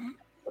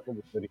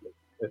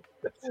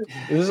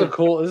 This is a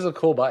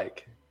cool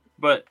bike.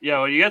 But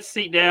when you got the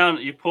seat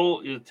down, you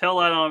pull the tail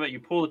light on it. You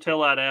pull the tail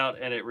light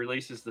out, and it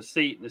releases the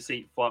seat, and the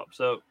seat flops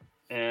up.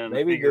 And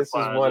maybe this is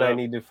one I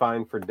need to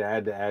find for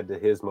Dad to add to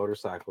his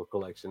motorcycle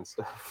collection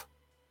stuff.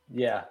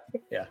 Yeah,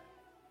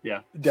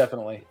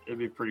 definitely. It'd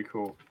be pretty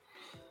cool.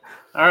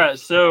 All right,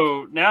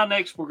 so now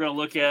next we're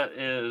going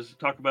to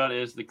talk about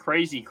the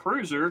Crazy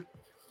Cruiser.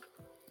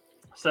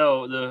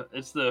 So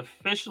it's the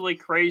officially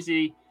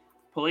Crazy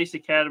Police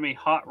Academy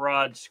Hot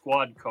Rod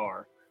Squad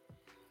Car.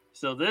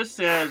 So this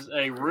has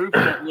a roof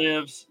that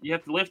lives. You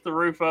have to lift the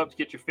roof up to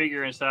get your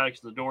figure inside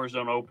because the doors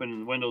don't open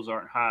and the windows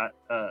aren't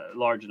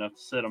large enough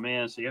to sit them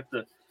in. So you have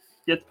to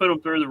put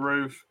them through the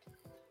roof.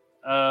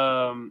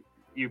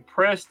 You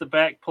press the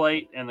back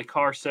plate and the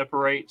car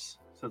separates.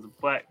 So the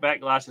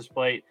back license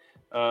plate,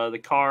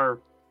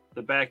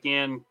 the back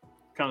end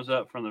comes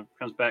back from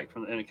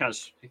and it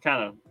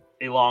kind of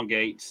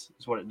elongates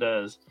is what it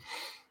does,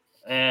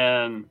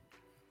 and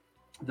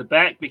the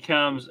back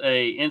becomes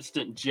a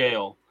instant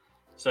jail.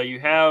 So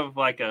you have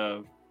like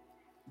the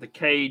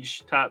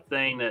cage type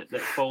thing that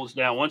folds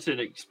down. Once it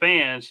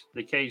expands,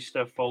 the cage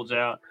stuff folds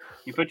out.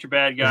 You put your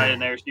bad guy in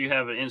there, so you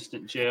have an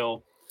instant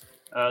jail.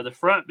 The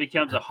front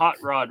becomes a hot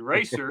rod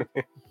racer.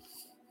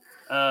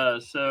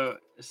 So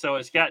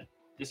it's got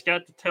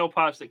the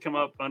tailpipes that come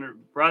up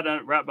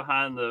right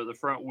behind the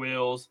front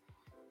wheels,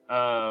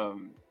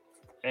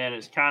 and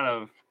it's kind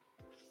of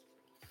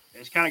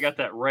got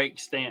that rake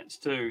stance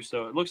too.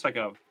 So it looks like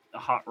a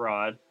hot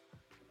rod.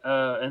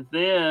 And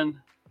then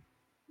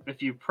if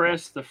you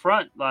press the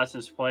front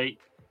license plate,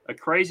 a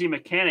crazy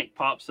mechanic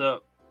pops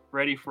up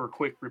ready for a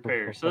quick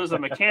repair. So there's a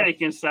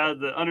mechanic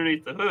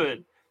underneath the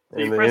hood. So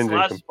you press the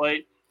license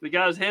plate, the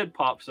guy's head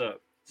pops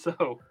up.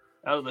 So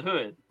out of the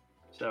hood.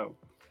 So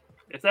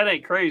if that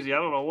ain't crazy, I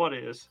don't know what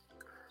is.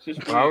 It's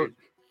just weird.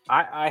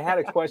 I had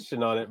a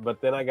question on it,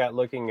 but then I got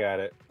looking at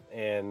it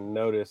and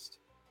noticed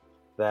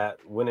that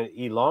when it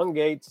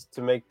elongates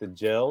to make the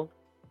gel,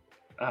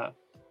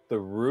 the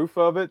roof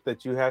of it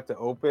that you have to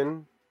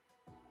open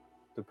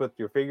to put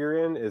your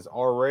figure in is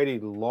already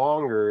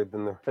longer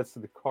than the rest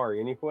of the car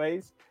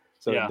anyways.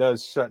 So it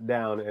does shut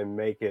down and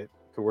make it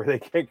to where they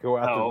can't go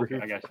out the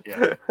roof. I guess,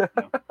 yeah.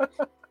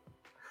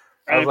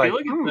 I was if like,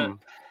 you look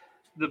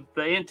at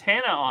the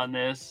antenna on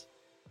this,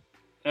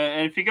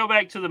 and if you go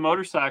back to the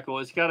motorcycle,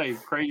 it's got a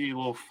crazy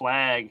little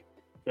flag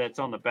that's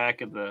on the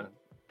back of the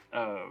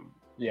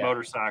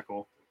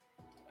motorcycle,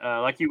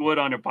 like you would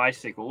on a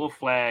bicycle, a little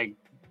flag.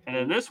 And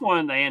then this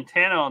one, the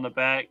antenna on the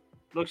back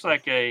looks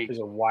like there's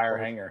a wire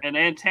hanger, an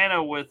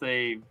antenna with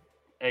a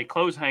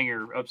clothes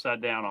hanger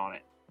upside down on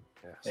it.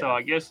 Yeah. So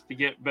I guess to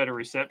get better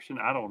reception,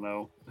 I don't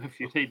know if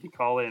you need to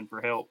call in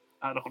for help.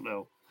 I don't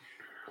know.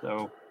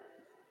 So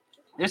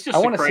it's just I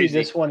want to see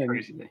this one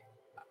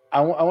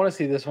I want to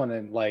see this one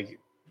in like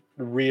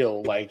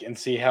real, and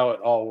see how it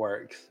all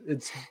works.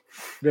 It's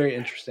very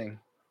interesting.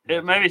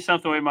 It may be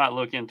something we might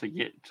look into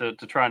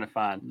trying to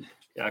find.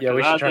 Yeah,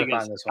 we should try to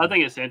find this one. I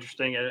think it's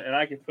interesting, and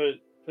I can put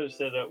it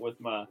set up with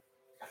my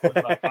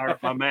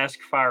my mask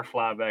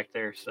Firefly back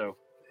there. So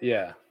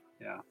yeah.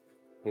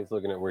 He's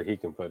looking at where he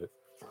can put it.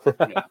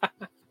 Yeah.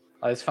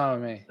 Oh, it's fine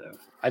with me. So.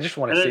 I just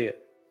want And to it- see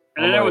it.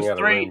 And then there was running out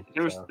of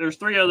three. room, There's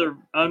three other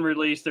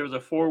unreleased. There was a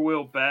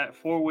four-wheel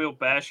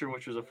basher,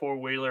 which was a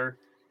four-wheeler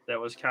that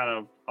was kind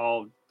of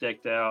all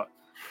decked out.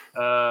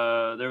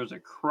 There was a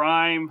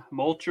crime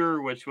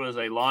mulcher, which was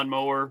a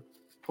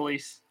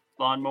police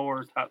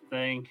lawnmower type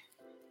thing.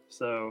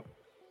 So,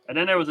 and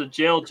then there was a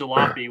jail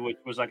jalopy, which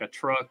was like a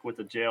truck with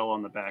a jail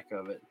on the back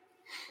of it.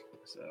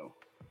 So,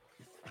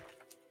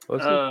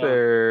 Wasn't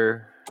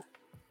there?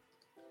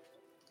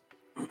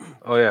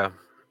 Oh yeah,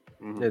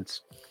 mhm.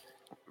 it's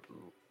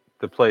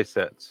the play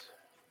sets.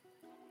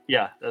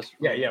 Yeah, that's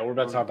Yeah. We're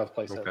about to talk about the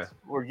play sets. Okay.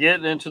 We're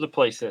getting into the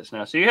play sets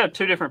now. So you have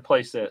two different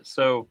play sets.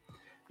 So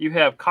you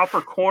have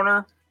Copper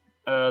Corner.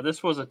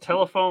 This was a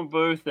telephone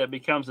booth that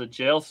becomes a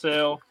jail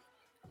cell.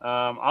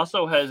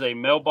 Also has a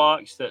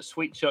mailbox that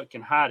Sweet Chuck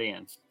can hide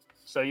in.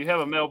 So you have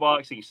a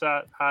mailbox that you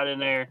can hide in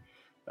there.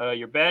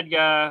 Your bad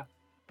guy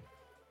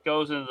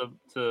goes into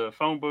the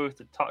phone booth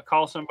to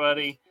call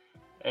somebody,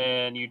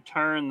 and you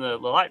turn the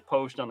light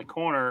post on the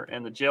corner,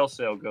 and the jail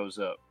cell goes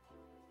up.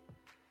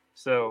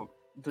 So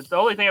the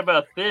only thing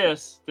about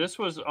this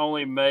was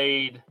only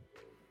made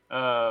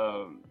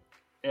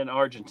in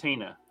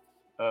Argentina.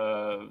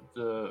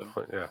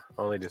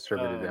 Only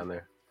distributed down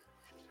there.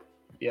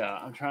 Yeah,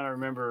 I'm trying to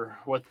remember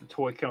what the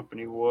toy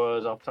company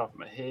was off the top of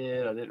my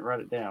head. I didn't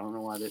write it down. I don't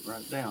know why I didn't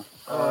write it down.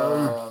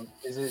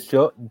 Is it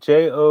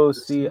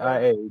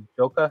Jocia?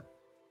 Joka?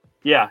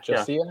 Yeah,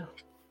 Josia?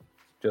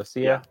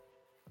 Josia?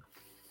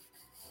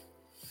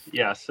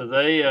 Yeah. So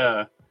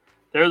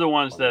they're the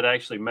ones that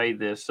actually made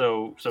this.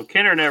 So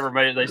Kenner never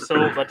made it. They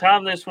sold by the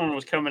time this one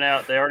was coming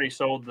out. They already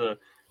sold the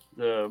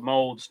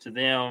molds to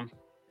them,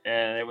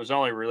 and it was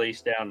only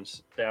released down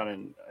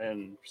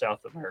in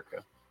South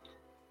America.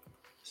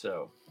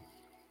 So,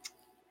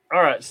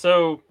 all right.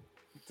 So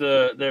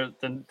the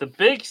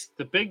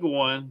big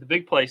one, the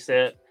big play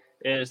set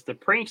is the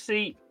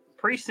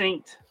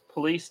precinct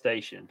police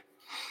station.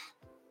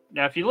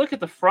 Now, if you look at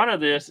the front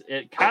of this,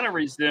 it kind of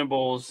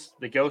resembles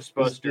the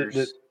Ghostbusters,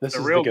 This the is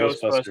real the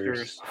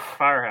Ghostbusters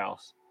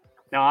firehouse.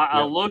 Now,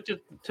 I looked at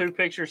the two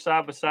pictures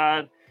side by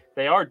side.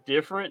 They are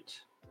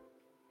different,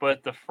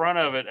 but the front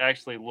of it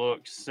actually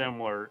looks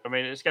similar. I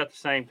mean, it's got the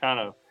same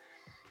kind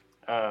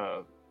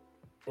of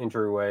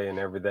entryway and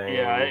everything.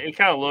 yeah, it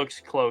kind of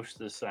looks close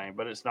to the same,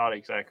 but it's not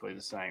exactly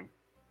the same.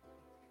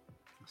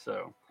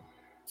 So,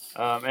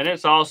 and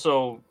it's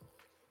also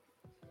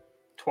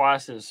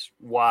twice as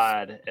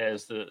wide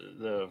as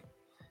the.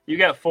 You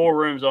got 4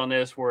 rooms on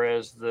this,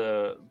 whereas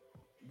the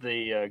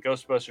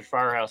Ghostbusters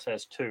Firehouse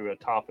has 2, a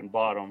top and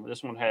bottom.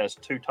 This one has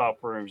 2 top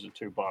rooms and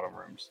 2 bottom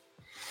rooms.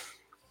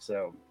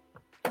 So,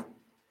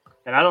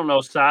 and I don't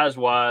know size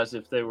wise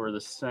if they were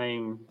the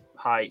same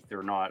height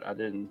or not. I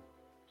didn't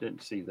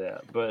see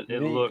that, but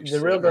it looks the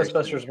real very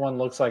Ghostbusters similar. one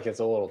looks like it's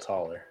a little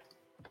taller.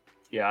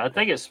 Yeah, I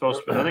think it's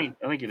supposed to. I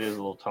think it is a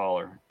little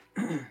taller.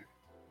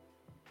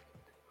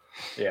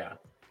 Yeah,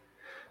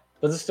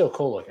 but it's still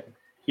cool looking.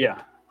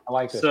 Yeah, I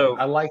like this. So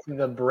I like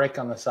the brick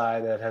on the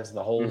side that has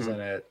the holes in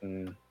it,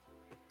 and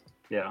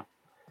yeah.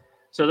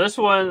 So this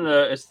one,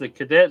 it's the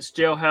Cadets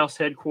Jailhouse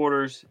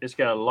headquarters. It's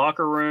got a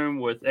locker room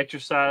with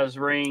exercise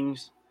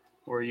rings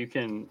where you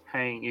can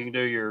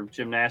do your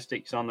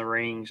gymnastics on the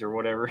rings or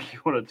whatever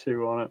you want to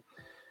do on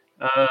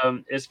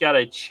it. It's got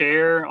a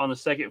chair on the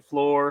second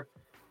floor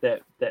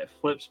that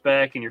flips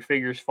back and your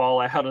figures fall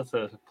out of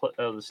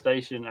the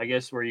station. I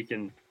guess where you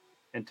can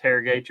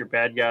interrogate your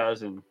bad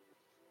guys and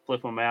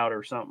flip them out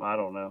or something. I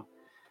don't know.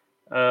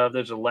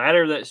 There's a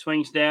ladder that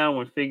swings down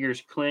when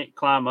figures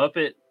climb up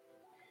it.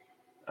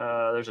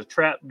 There's a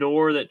trap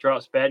door that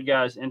drops bad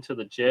guys into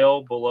the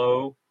jail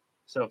below.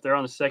 So if they're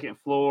on the second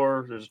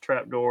floor, there's a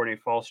trap door and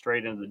they fall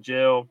straight into the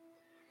jail.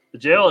 The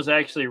jail is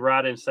actually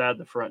right inside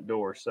the front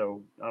door,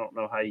 so I don't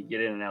know how you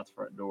get in and out the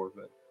front door,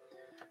 but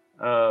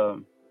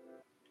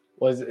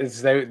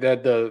it's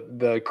that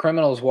the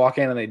criminals walk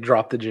in and they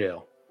drop the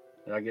jail.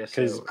 I guess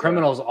because so,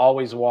 criminals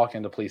always walk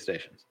into police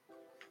stations.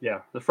 Yeah,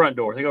 the front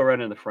door. They go right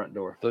in the front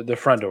door. The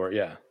front door,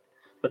 yeah.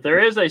 But there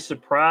is a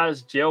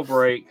surprise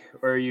jailbreak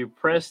where you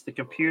press the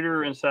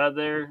computer inside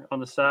there on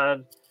the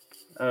side.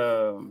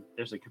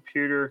 There's a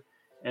computer,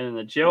 and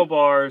the jail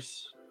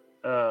bars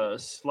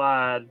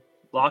slide,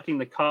 locking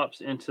the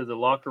cops into the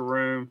locker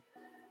room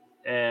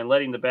and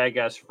letting the bad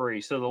guys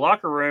free. So the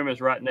locker room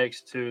is right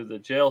next to the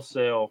jail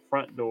cell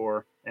front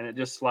door, and it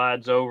just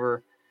slides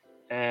over,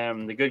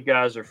 and the good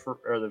guys or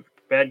the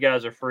bad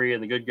guys are free,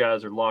 and the good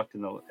guys are locked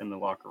in the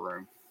locker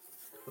room.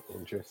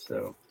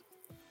 Interesting.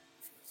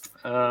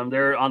 So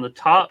they're on the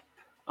top.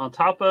 On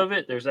top of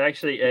it, there's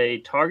actually a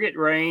target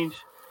range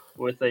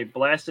with a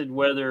blasted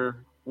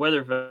weather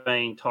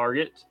vane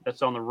target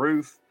that's on the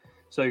roof.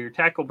 So your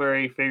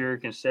Tackleberry figure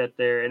can sit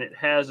there, and it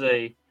has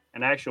an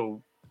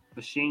actual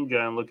machine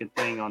gun looking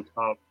thing on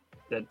top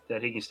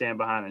that he can stand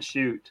behind and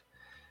shoot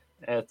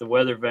at the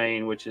weather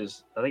vane, which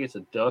is, I think it's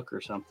a duck or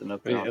something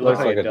up there. It looks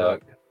like a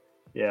duck.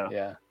 Yeah.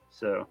 Yeah.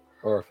 So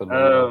or a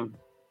flamingo.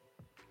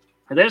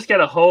 And then it's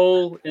got a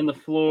hole in the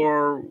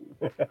floor,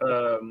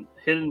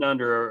 hidden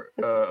under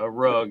a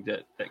rug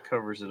that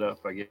covers it up,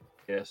 I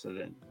guess.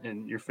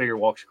 And your figure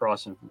walks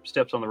across and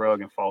steps on the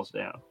rug and falls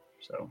down.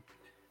 So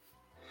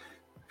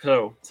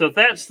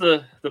that's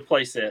the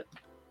play set.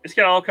 It's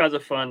got all kinds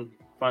of fun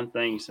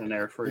things in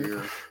there for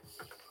your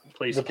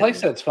police. The play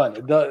set's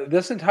fun.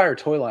 This entire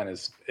toy line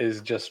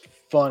is just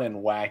fun and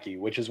wacky,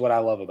 which is what I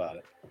love about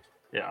it.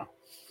 Yeah.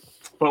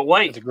 But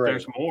wait,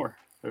 there's more.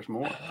 There's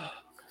more.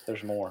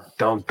 There's more.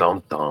 Dum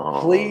dum dum.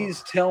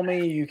 Please tell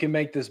me you can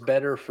make this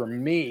better for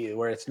me,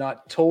 where it's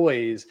not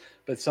toys,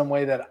 but some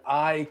way that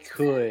I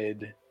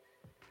could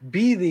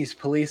be these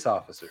police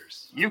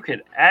officers. You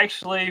could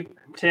actually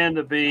pretend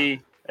to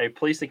be a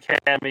police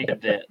academy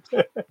cadet.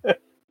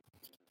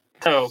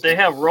 So they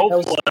have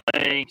role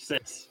playing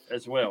sets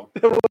as well.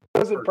 It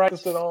wasn't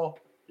practiced at all.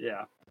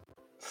 Yeah.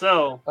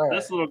 So All right.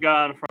 This little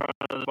guy in front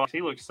of the box,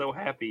 he looks so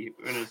happy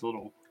in his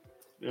little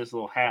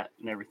hat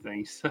and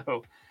everything.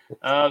 So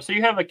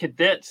you have a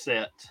cadet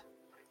set.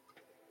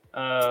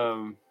 Let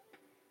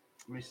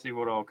me see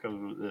what all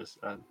comes with this.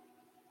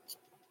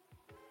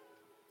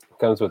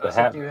 Comes with the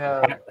hat, You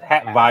have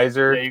hat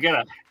visor. Yeah, you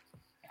got a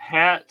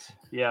hat.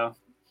 Yeah.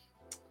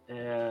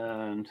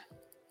 And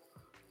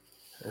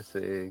Let's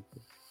see.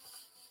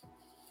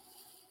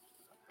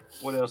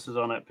 what else is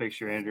on that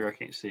picture, Andrew? I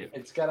can't see it.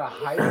 It's got a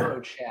hydro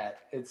chat.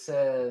 It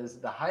says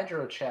the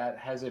hydro chat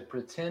has a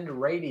pretend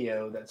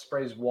radio that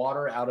sprays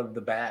water out of the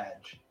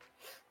badge.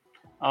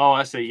 Oh,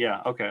 I see.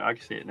 Yeah. Okay. I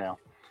can see it now.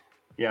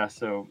 Yeah.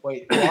 So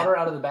Wait, water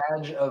out of the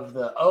badge of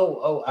the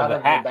out of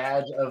the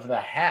badge of the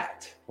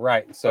hat.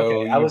 Right. So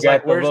Okay, I you was got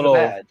like, the where's little. the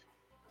badge?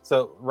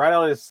 So right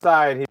on his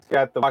side, he's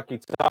got the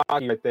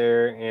walkie-talkie right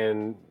there,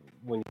 and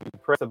when you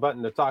press the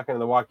button to talk into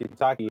the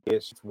walkie-talkie,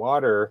 it shoots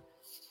water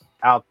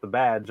out the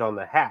badge on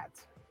the hat.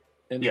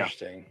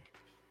 Interesting.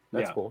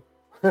 That's cool.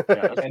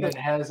 yeah, And it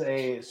has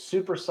a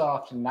super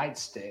soft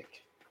nightstick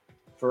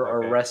for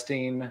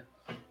arresting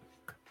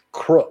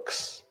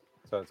crooks.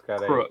 So it's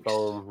got Crooks. a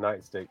foam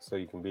nightstick, so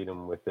you can beat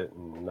him with it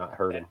and not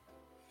hurt him.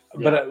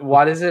 But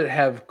why does it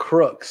have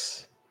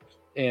crooks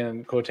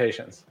in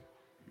quotations?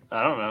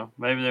 I don't know.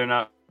 Maybe they're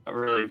not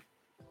really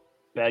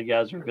bad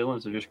guys or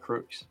villains. They're just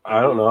crooks.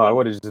 I don't know. I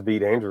would have just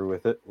beat Andrew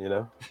with it, you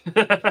know.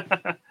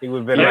 He would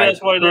have been Maybe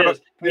that's what it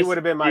is. He would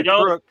have been my You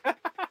don't- crook.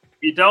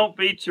 You don't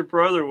beat your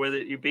brother with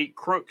it. You beat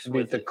crooks Beat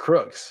with the it.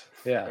 crooks.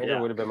 Yeah.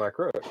 Andrew would have been my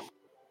crook.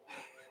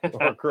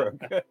 Or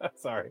crook.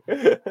 Sorry.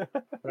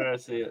 I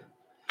see it.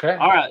 Okay.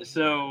 All right.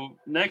 So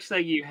next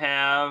thing you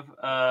have,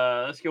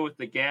 let's go with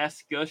the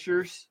gas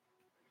gushers.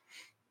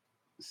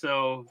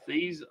 So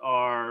these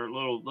are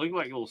look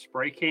like little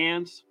spray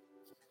cans.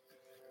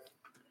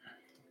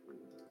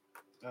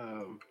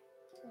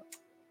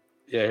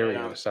 Yeah, here we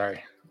go.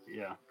 Sorry.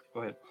 Yeah,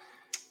 go ahead.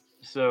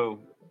 So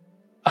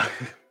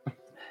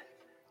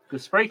the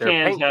spray They're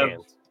cans paint have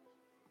cans.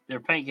 they're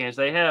paint cans.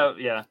 They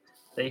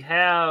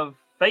have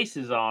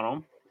faces on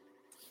them.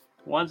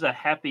 One's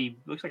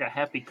looks like a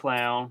happy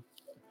clown,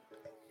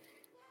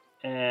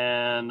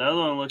 and the other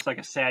one looks like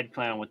a sad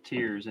clown with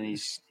tears, and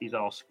he's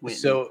all squinting.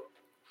 So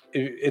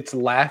it's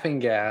laughing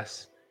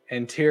gas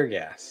and tear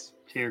gas.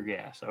 Tear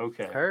gas.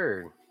 Okay.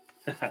 Heard.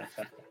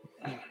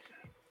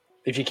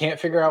 If you can't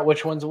figure out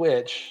which one's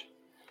which,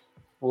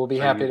 we'll be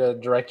happy to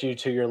direct you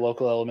to your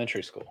local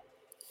elementary school.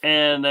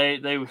 And they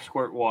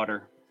squirt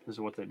water is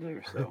what they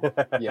do. So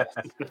Yes.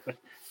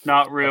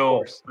 not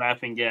real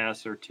laughing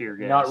gas or tear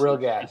gas. Not real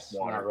It's gas.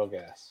 water. Not real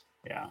gas.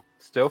 Yeah.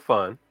 Still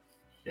fun.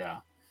 Yeah.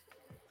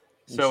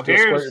 You So still squirt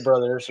here's your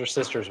brothers or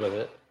sisters with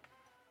it.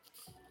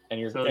 And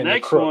you're So the and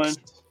next crooks.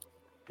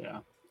 yeah.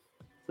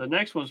 The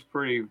next one's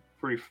pretty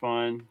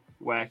fun,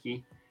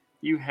 wacky.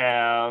 You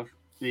have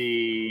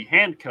the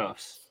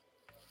handcuffs,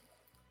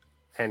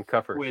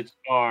 Handcuffers. which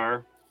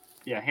are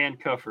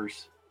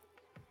handcuffers.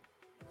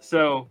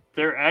 So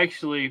they're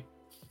actually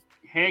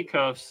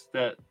handcuffs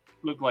that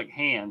look like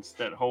hands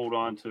that hold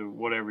on to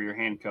whatever you're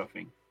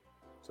handcuffing.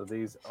 So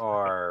these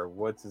are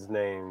what's his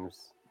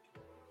name's?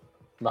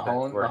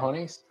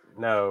 Mahoney's?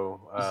 No,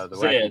 the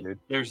Zed. wacky dude.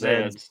 There's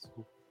Zed's.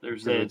 Zeds.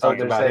 There's We Zeds. talked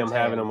there's about him Zed's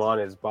having hands. them on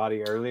his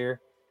body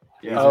earlier.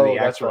 These Yeah. are the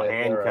that's actual right,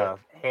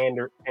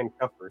 they're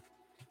handcuffers.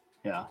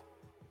 Yeah.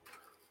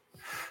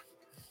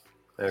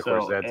 And of So,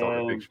 course, that's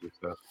on the and- picture.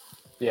 So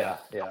Yeah,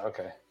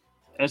 okay.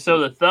 And so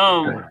the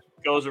thumb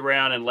goes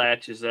around and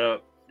latches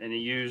up, and you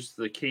use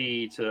the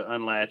key to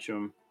unlatch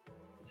them,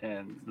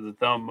 and the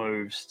thumb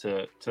moves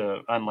to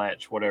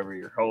unlatch whatever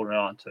you're holding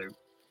on to.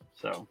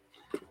 So,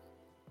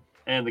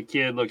 and the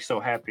kid looks so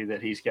happy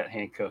that he's got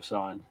handcuffs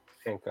on,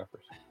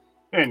 handcuffers.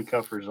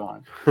 handcuffers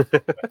on.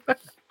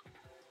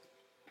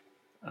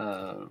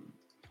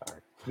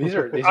 These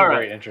are All right.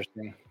 very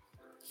interesting.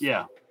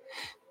 Yeah.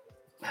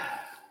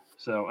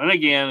 So, and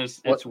again, it's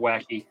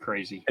wacky,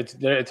 crazy.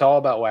 It's all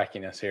about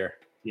wackiness here.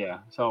 Yeah,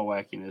 it's all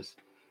wackiness.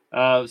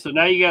 So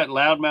now you got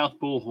loudmouth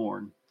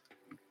bullhorn.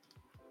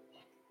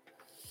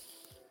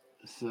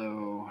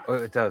 So, Oh,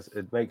 it does.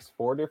 It makes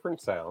 4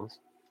 different sounds.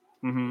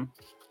 mm-hmm.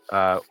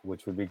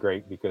 which would be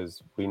great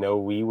because we know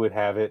we would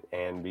have it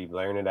and be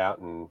blaring it out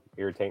and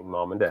irritating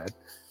mom and dad.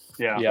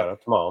 Yeah. Shout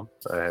out to mom.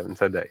 I haven't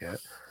said that yet.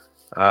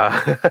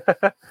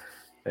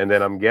 And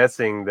then I'm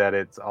guessing that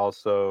it's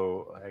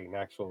also an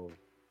actual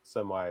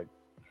semi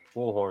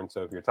bullhorn.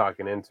 So if you're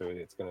talking into it,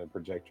 it's going to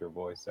project your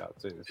voice out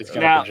too. It's So.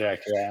 going to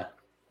project, yeah.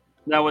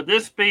 Now, would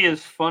this be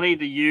as funny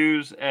to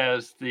use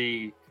as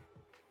the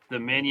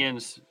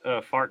Minions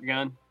fart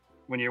gun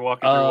when you're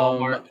walking through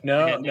Walmart?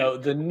 No.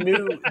 The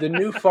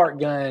new fart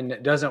gun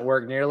doesn't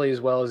work nearly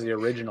as well as the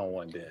original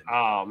one did.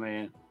 Oh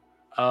man.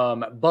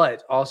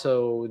 But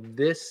also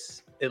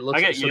this, it looks.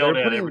 I get so yelled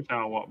at every time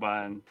I walk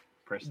by and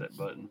press that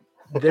button.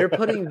 They're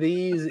putting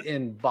these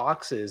in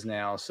boxes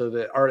now,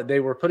 they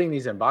were putting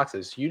these in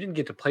boxes. You didn't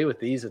get to play with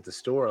these at the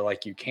store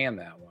like you can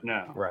that one.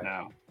 No, Right.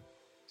 No.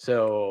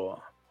 So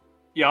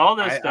yeah, all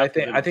this stuff.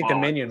 I think the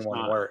Minion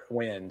one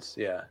wins.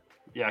 Yeah.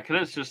 Yeah,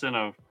 because it's just in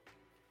a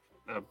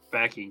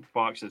backing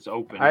box that's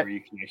open where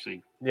you can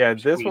actually. Yeah,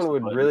 this one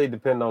would really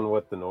depend on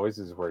what the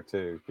noises were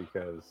too,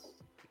 because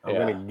I'm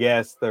gonna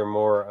guess they're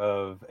more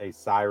of a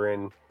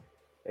siren,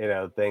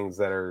 things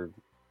that are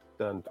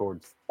done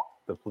towards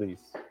the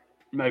police.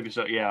 Maybe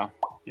so. Yeah.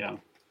 All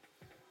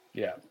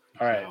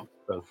right.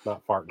 So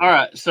not farting. All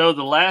right. So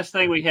the last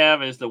thing we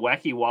have is the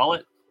wacky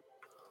wallet.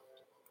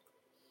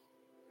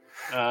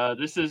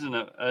 This isn't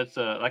it's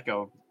like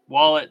a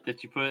wallet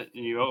that you put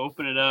and you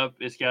open it up.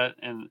 It's got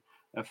an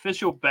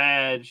official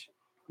badge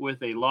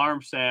with an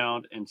alarm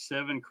sound and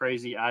 7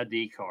 crazy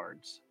ID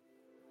cards.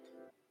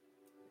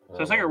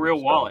 So it's like a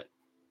real wallet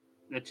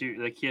that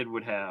the kid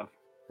would have.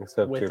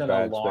 Except with your an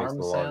badge alarm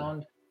makes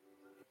sound.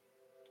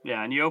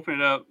 Yeah, and you open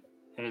it up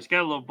and it's got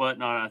a little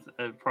button on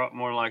it.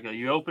 More like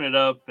you open it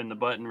up and the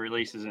button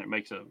releases and it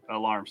makes an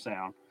alarm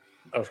sound.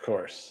 Of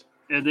course.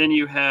 And then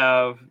you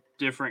have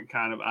different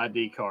kind of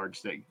ID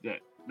cards that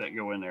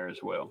go in there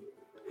as well.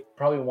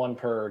 Probably one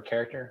per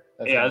character.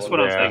 That's what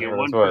I was thinking.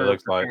 One per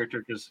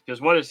character,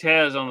 because what it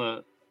has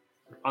on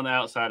the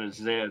outside is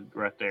Zed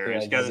right there.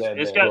 Yeah,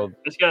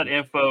 it's got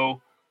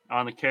info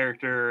on the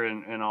character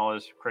and all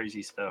this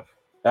crazy stuff.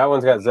 That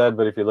one's got Zed,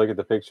 but if you look at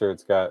the picture,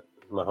 it's got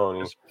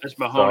Mahoney. It's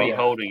Mahoney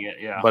holding it,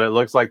 yeah. But it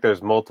looks like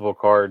there's multiple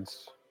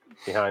cards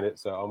behind it,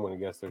 so I'm going to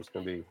guess there's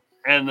going to be.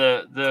 And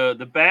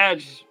the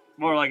badge,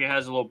 more like it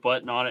has a little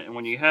button on it, and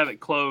when you have it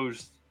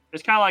closed,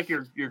 it's kind of like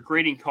your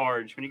greeting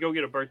cards. When you go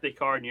get a birthday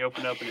card and you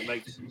open it up and it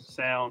makes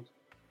sound,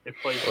 it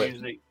plays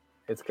music.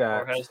 It's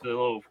got. Or has the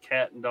little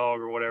cat and dog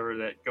or whatever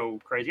that go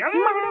crazy.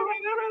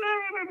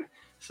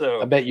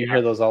 So I bet you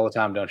hear those all the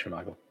time, don't you,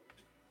 Michael?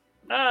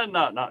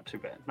 Not too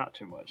bad, not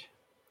too much.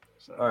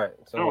 So, all right,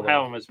 so I don't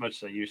have them as much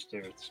as I used to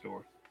at the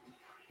store.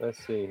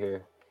 Let's see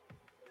here.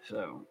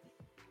 So,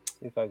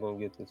 see if I can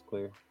get this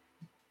clear.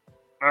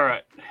 All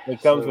right.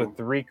 It comes with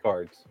 3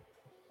 cards.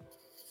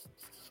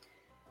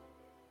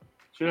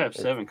 Should have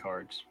 7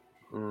 cards.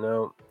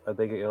 No, I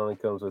think it only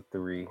comes with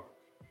 3.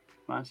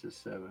 Mine says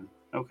 7.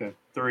 Okay,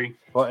 3.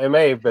 Well, it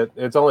may, but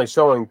it's only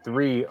showing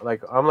 3.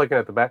 Like I'm looking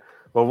at the back.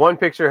 Well, one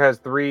picture has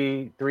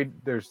 3.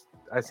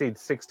 I see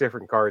 6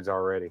 different cards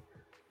already.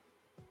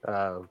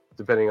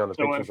 Depending on the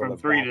pictures. So it went from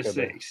 3 to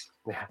 6.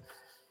 Yeah.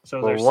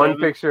 So well, one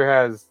picture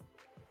has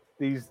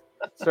these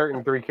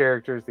certain 3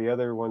 characters. The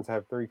other ones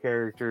have 3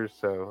 characters.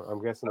 So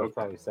I'm guessing there's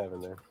probably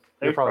 7 there.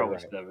 There's probably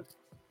right. 7.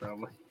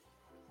 Probably.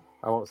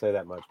 I won't say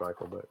that much,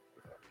 Michael, but.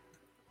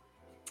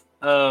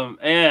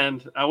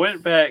 And I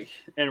went back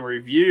and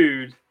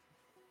reviewed.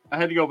 I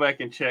had to go back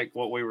and check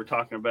what we were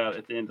talking about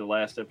at the end of the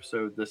last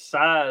episode. The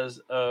size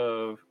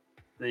of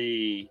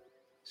the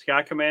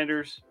Sky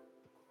Commanders,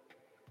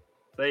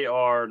 they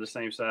are the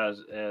same size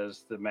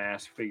as the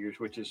mask figures,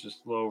 which is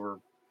just a little over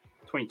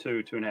between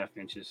 2.5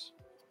 inches.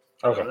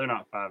 Okay, they're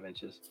not 5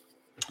 inches.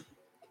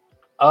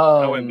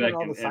 I went back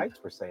all the sites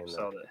were saying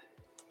that.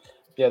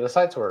 Yeah, the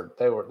sites were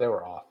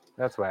off.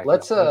 That's why.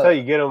 Until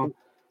you get them,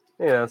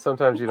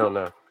 sometimes you don't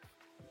know.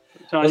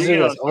 So you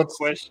get on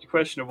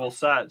questionable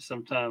sites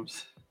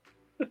sometimes.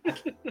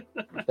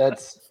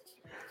 That's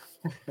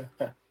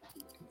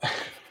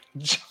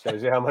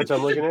shows you how much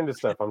I'm looking into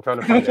stuff. I'm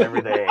trying to find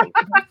everything.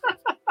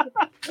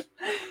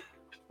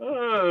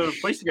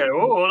 Police Academy.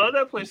 Oh, not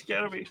that Police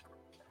Academy.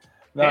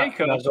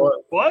 Handcuffs.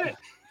 What?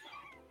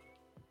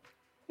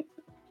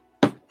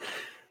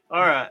 All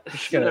right.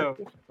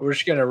 We're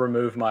just gonna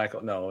remove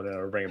Michael. No,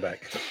 bring it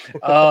back.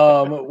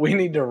 We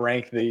need to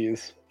rank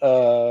these.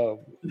 You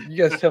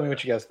guys tell me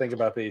what you guys think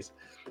about these.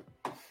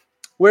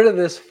 Where did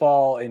this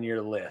fall in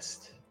your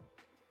list?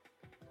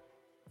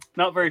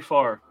 Not very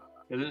far.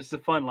 It's a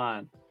fun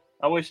line.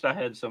 I wished I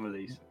had some of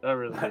these. I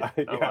really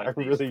did. I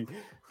really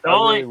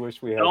wish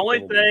we had. The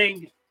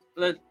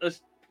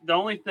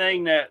only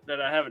thing that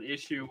I have an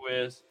issue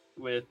with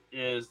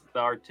is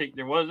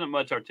there wasn't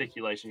much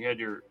articulation. You had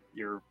your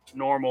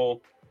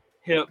normal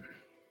hip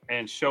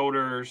and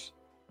shoulders.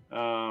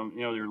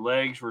 Your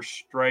legs were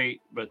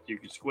straight, but you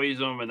could squeeze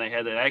them, and they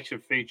had that action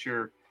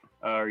feature.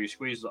 Or you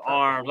squeeze the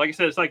arms. Like I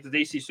said, it's like the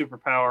DC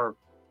Superpower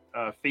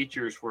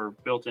features were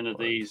built into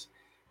these.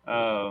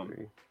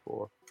 3,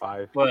 4,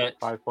 5. But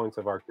 5 points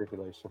of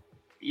articulation.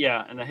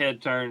 Yeah, and the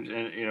head turns,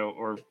 and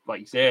or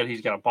like Zed,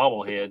 he's got a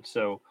bobblehead.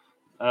 So,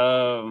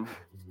 yeah,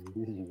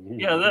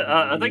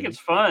 I think it's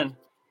fun.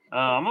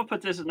 I'm gonna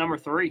put this at number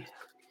 3.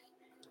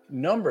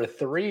 Number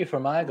 3 for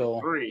my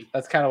goal. 3.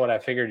 That's kind of what I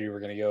figured you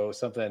were going to go.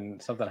 Something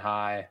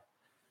high.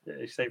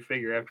 They say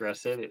figure after I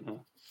said it. Huh?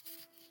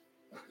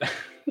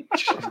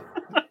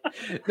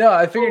 No,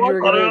 I figured you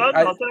were going to.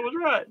 I thought that was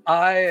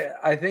right.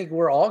 I think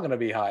we're all going to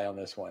be high on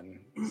this one.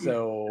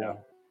 So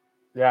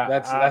yeah,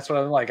 that's what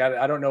I'm like.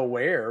 I don't know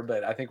where,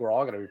 but I think we're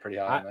all going to be pretty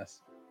high on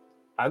this.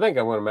 I think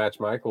I'm going to match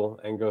Michael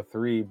and go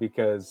 3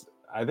 because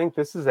I think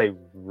this is a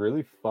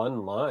really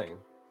fun line,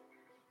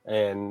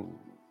 and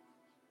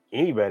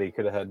anybody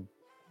could have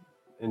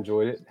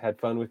enjoyed it, had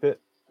fun with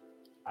it.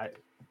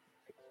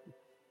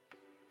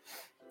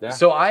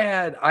 So I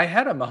had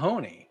a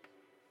Mahoney.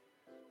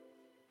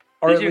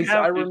 Or at least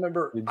I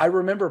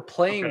remember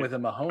playing with a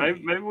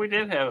Mahoney. Maybe we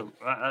did have him.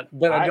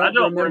 But I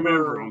don't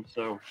remember him.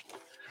 So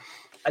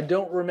I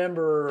don't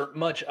remember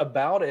much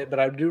about it, but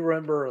I do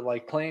remember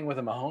like playing with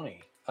a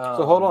Mahoney.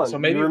 So hold on. So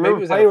maybe you remember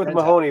maybe playing with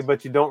Mahoney,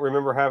 but you don't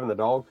remember having the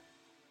dog?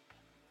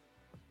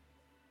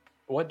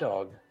 What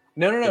dog?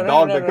 No. The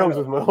dog that comes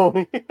with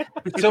Mahoney.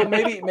 So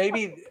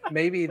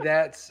maybe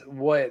that's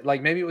what,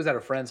 like, maybe it was at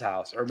a friend's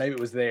house, or maybe it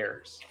was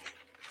theirs,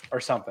 or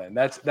something.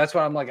 That's what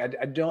I'm like.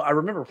 I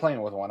remember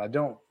playing with one. I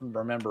don't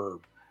remember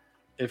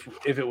if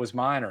it was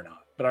mine or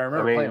not, but I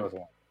remember playing with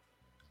one.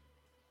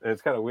 And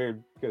it's kind of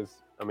weird because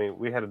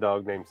we had a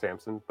dog named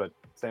Samson, but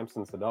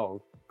Samson's the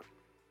dog.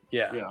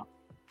 Yeah.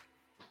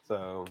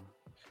 So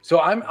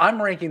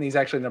I'm ranking these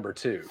actually number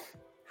 2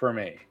 for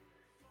me.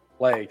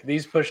 Like,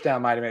 these push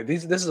down Mighty Man.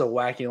 This is a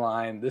wacky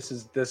line. This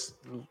is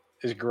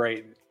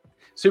great.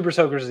 Super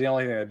Soakers is the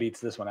only thing that beats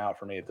this one out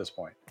for me at this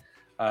point.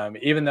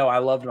 Even though I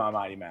loved my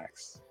Mighty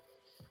Max.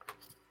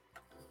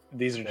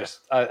 These are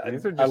just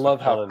I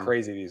love how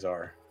crazy these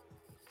are.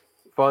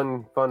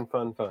 Fun,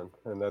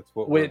 and that's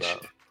what we're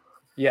about.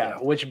 Yeah,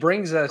 which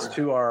brings us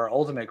to our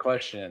ultimate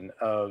question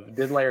of,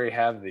 did Larry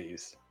have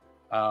these?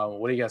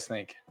 What do you guys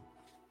think?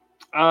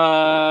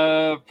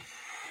 I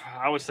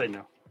would say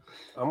no.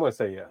 I'm going to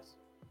say yes.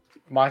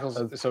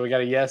 Michael's, so we got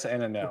a yes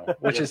and a no,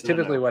 which is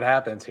typically what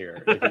happens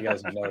here, if you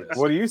guys notice.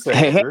 What do you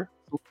say, Andrew?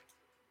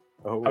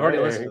 I've already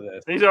listened to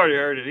this. He's already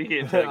heard it. He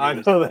can't tell you. I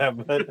know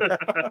that,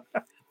 but...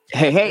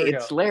 Hey,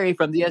 it's Larry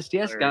from the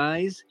STS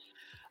guys.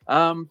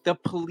 The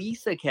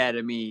Police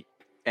Academy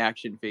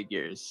action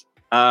figures.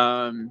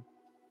 I've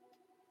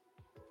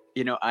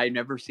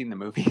never seen the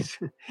movies,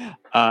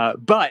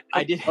 but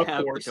I did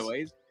have the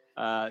toys.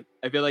 I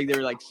feel like they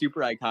were like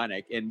super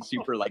iconic and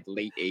super like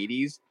late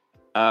 80s.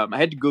 I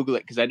had to Google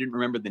it because I didn't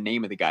remember the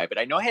name of the guy, but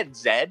I know I had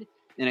Zed,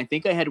 and I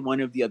think I had one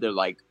of the other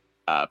like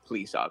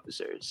police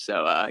officers.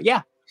 So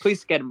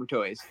Police Academy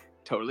toys,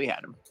 totally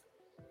had them.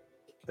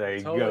 There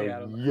you Totally go.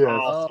 Adam. Yes,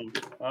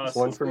 Awesome.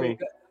 one for me.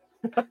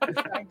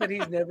 The fact that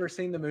he's never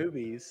seen the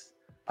movies.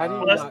 How do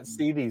you not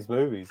see these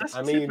movies? That's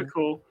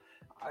typical.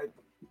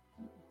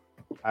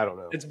 I don't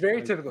know. It's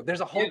very typical.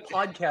 There's a whole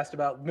podcast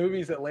about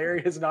movies that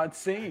Larry has not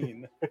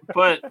seen.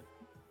 But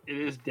it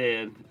is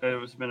dead. It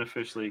was been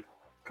officially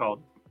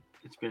called.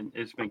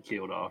 It's been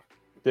killed off.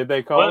 Did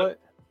they call it?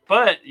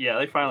 But yeah,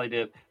 they finally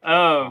did.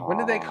 When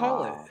did they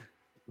call it?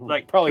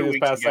 Like probably 2 this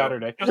weeks past ago.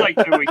 Saturday. It was like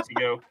 2 weeks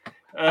ago.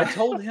 I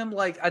told him.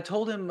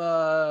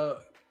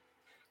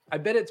 I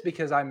bet it's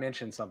because I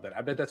mentioned something.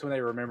 I bet that's when they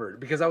remembered,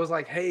 because I was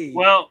like, "Hey,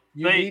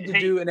 you need to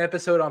do an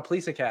episode on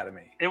Police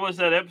Academy." It was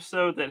that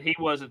episode that he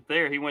wasn't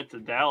there. He went to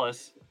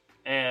Dallas,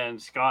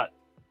 and Scott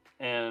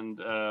and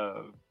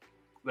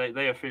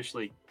they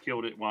officially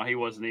killed it while he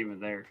wasn't even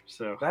there.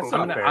 So that's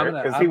not fair,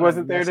 because he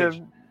wasn't there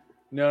to.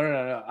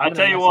 No. I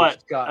tell you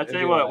what.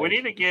 We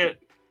need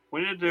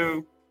to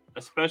do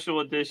a special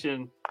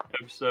edition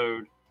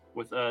episode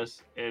with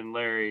us and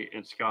Larry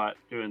and Scott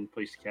doing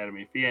Police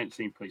Academy. If you ain't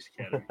seen Police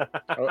Academy,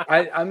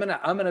 I'm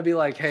gonna be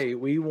like, hey,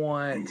 we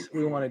want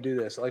to do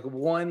this, like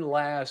one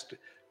last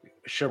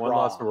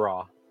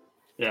hurrah.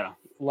 Yeah.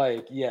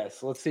 Like,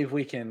 yes, let's see if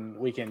we can.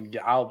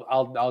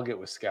 I'll get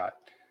with Scott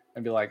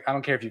and be like, I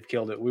don't care if you've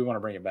killed it. We want to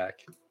bring it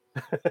back.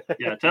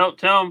 Yeah. Tell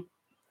him,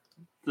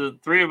 the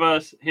three of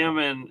us, him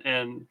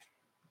and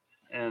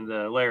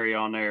Larry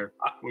on there.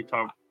 We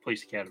talk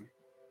Police Academy.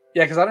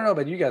 Yeah, because I don't know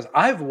about you guys.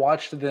 I've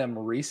watched them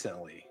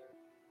recently.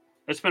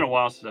 It's been a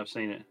while since I've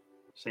seen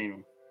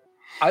them.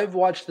 I've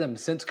watched them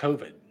since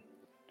COVID.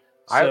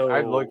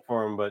 I looked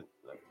for them, but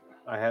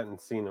I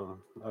hadn't seen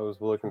them. I was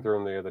looking through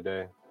them the other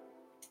day.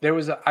 There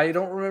was I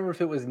don't remember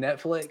if it was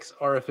Netflix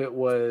or if it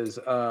was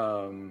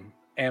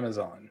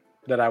Amazon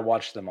that I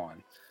watched them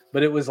on,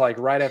 but it was like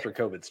right after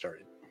COVID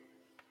started,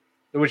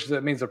 which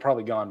that means they're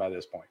probably gone by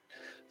this point.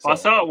 So, well, I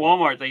saw at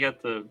Walmart they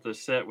got the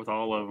set with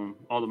all of them,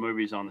 all the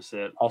movies on the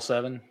set. All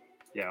 7?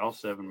 Yeah, all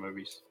 7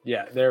 movies.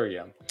 Yeah, there we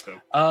go.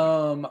 So.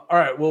 All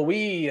right. Well,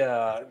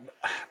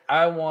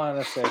 I want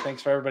to say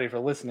thanks for everybody for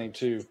listening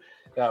to.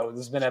 This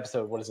has been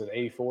episode, what is it,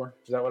 84?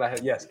 Is that what I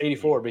had? Yes,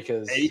 84,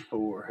 because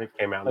 84. It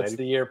came out. That's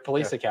the year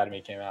Police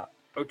Academy came out.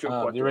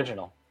 The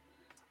original.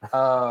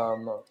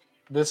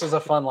 this is a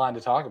fun line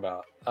to talk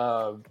about.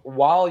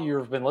 While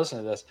you've been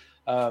listening to this,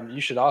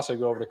 you should also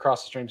go over to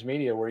Cross the Streams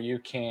Media, where you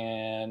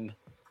can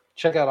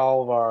check out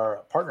all of our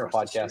partner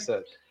podcasts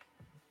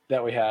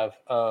that we have.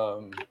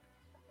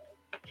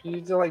 You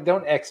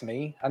don't X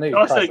me. I know you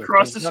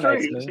cross the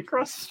streams.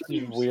 Cross the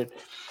streams. Weird.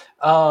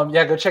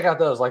 Yeah, go check out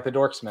those, like the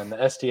Dorksmen,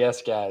 the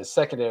STS guys,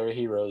 Secondary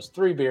Heroes,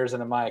 3 Beers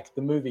and a Mic,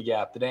 the Movie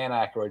Gap, the Dan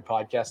Aykroyd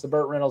podcast, the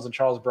Burt Reynolds and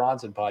Charles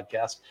Bronson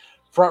podcast,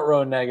 Front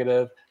Row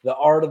Negative, the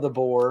Art of the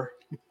Boar,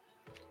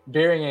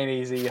 Beering Ain't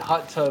Easy,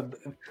 Hot Tub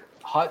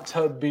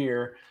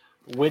Beer,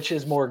 Which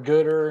is More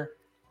Gooder,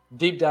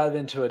 Deep Dive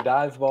into a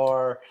Dive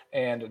Bar,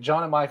 and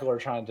John and Michael are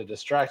trying to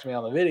distract me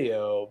on the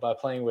video by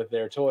playing with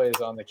their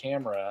toys on the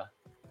camera.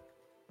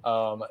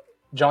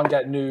 John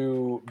got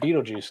new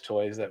Beetlejuice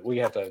toys that we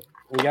got to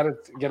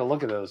get a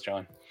look at those,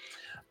 John.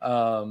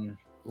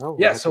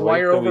 Yeah. So while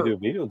you're over, we do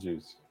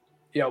Beetlejuice.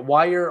 Yeah,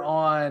 while you're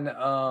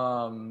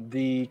on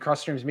the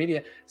Cross Streams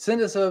Media,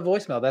 send us a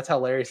voicemail. That's how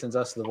Larry sends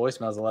us the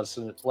voicemails and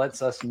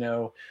lets us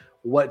know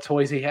what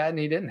toys he had and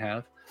he didn't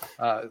have.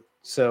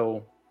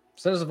 So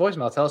send us a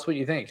voicemail. Tell us what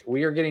you think.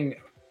 We are getting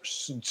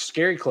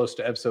scary close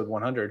to episode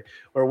 100,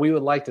 where we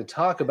would like to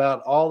talk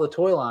about all the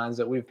toy lines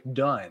that we've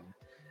done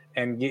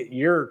and get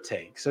your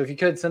take. So if you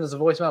could send us a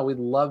voicemail, we'd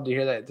love to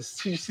hear that.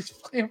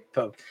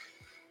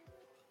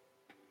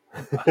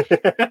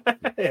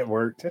 It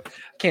worked.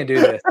 Can't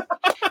do this.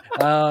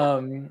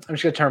 I'm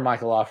just gonna turn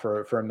Michael off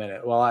for a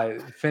minute while I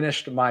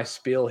finished my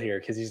spiel here,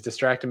 because he's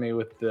distracting me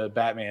with the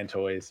Batman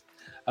toys.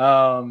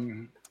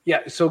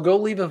 Yeah, so go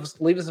leave us a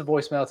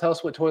voicemail. Tell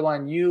us what toy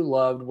line you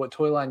loved, what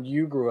toy line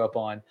you grew up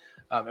on,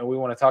 and we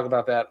want to talk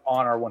about that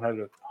on our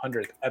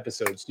 100th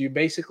episode. So you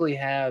basically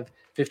have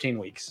 15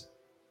 weeks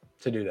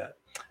to do that.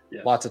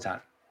 Yes. Lots of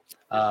time.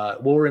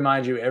 We'll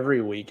remind you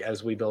every week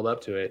as we build up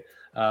to it,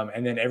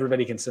 and then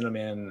everybody can send them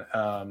in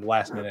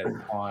last minute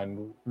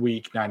on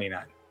week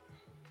 99.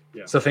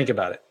 Yeah. So think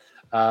about it.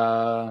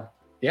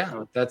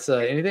 Yeah, that's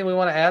anything we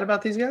want to add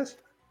about these guys?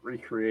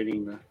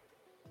 Recreating the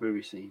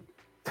movie scene.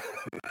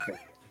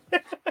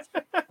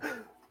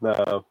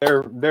 No,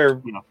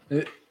 they're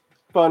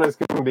fun as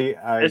can be.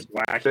 It's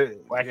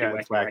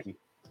wacky.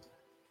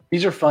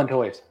 These are fun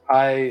toys.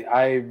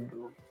 I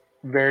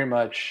very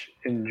much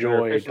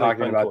enjoy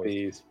talking about toys.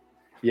 These.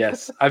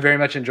 Yes, I very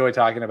much enjoy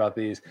talking about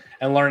these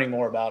and learning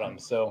more about them.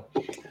 So,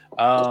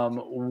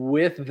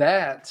 with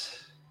that,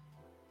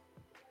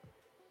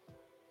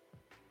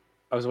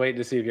 I was waiting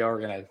to see if y'all were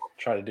gonna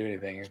try to do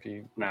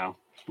anything. No,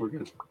 we're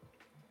good.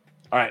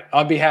 All right.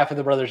 On behalf of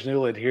the Brothers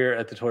Newland here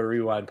at the Toy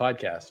Rewind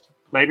podcast.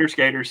 Later,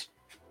 skaters.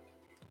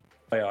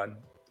 Play on.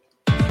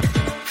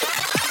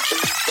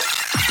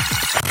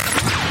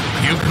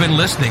 You've been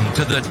listening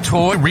to the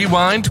Toy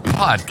Rewind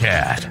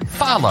podcast.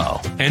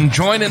 Follow and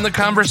join in the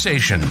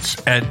conversations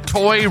at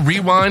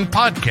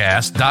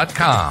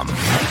toyrewindpodcast.com.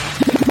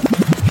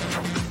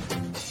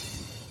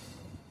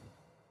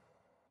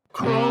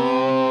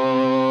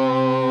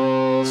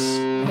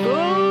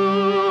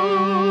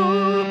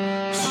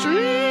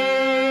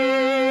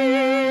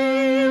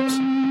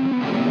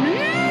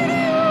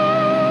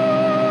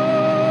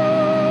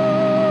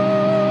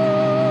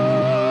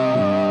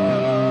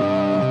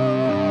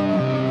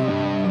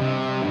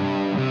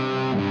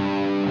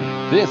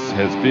 This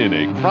has been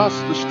a Cross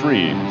the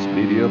Streams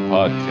Media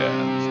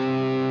Podcast.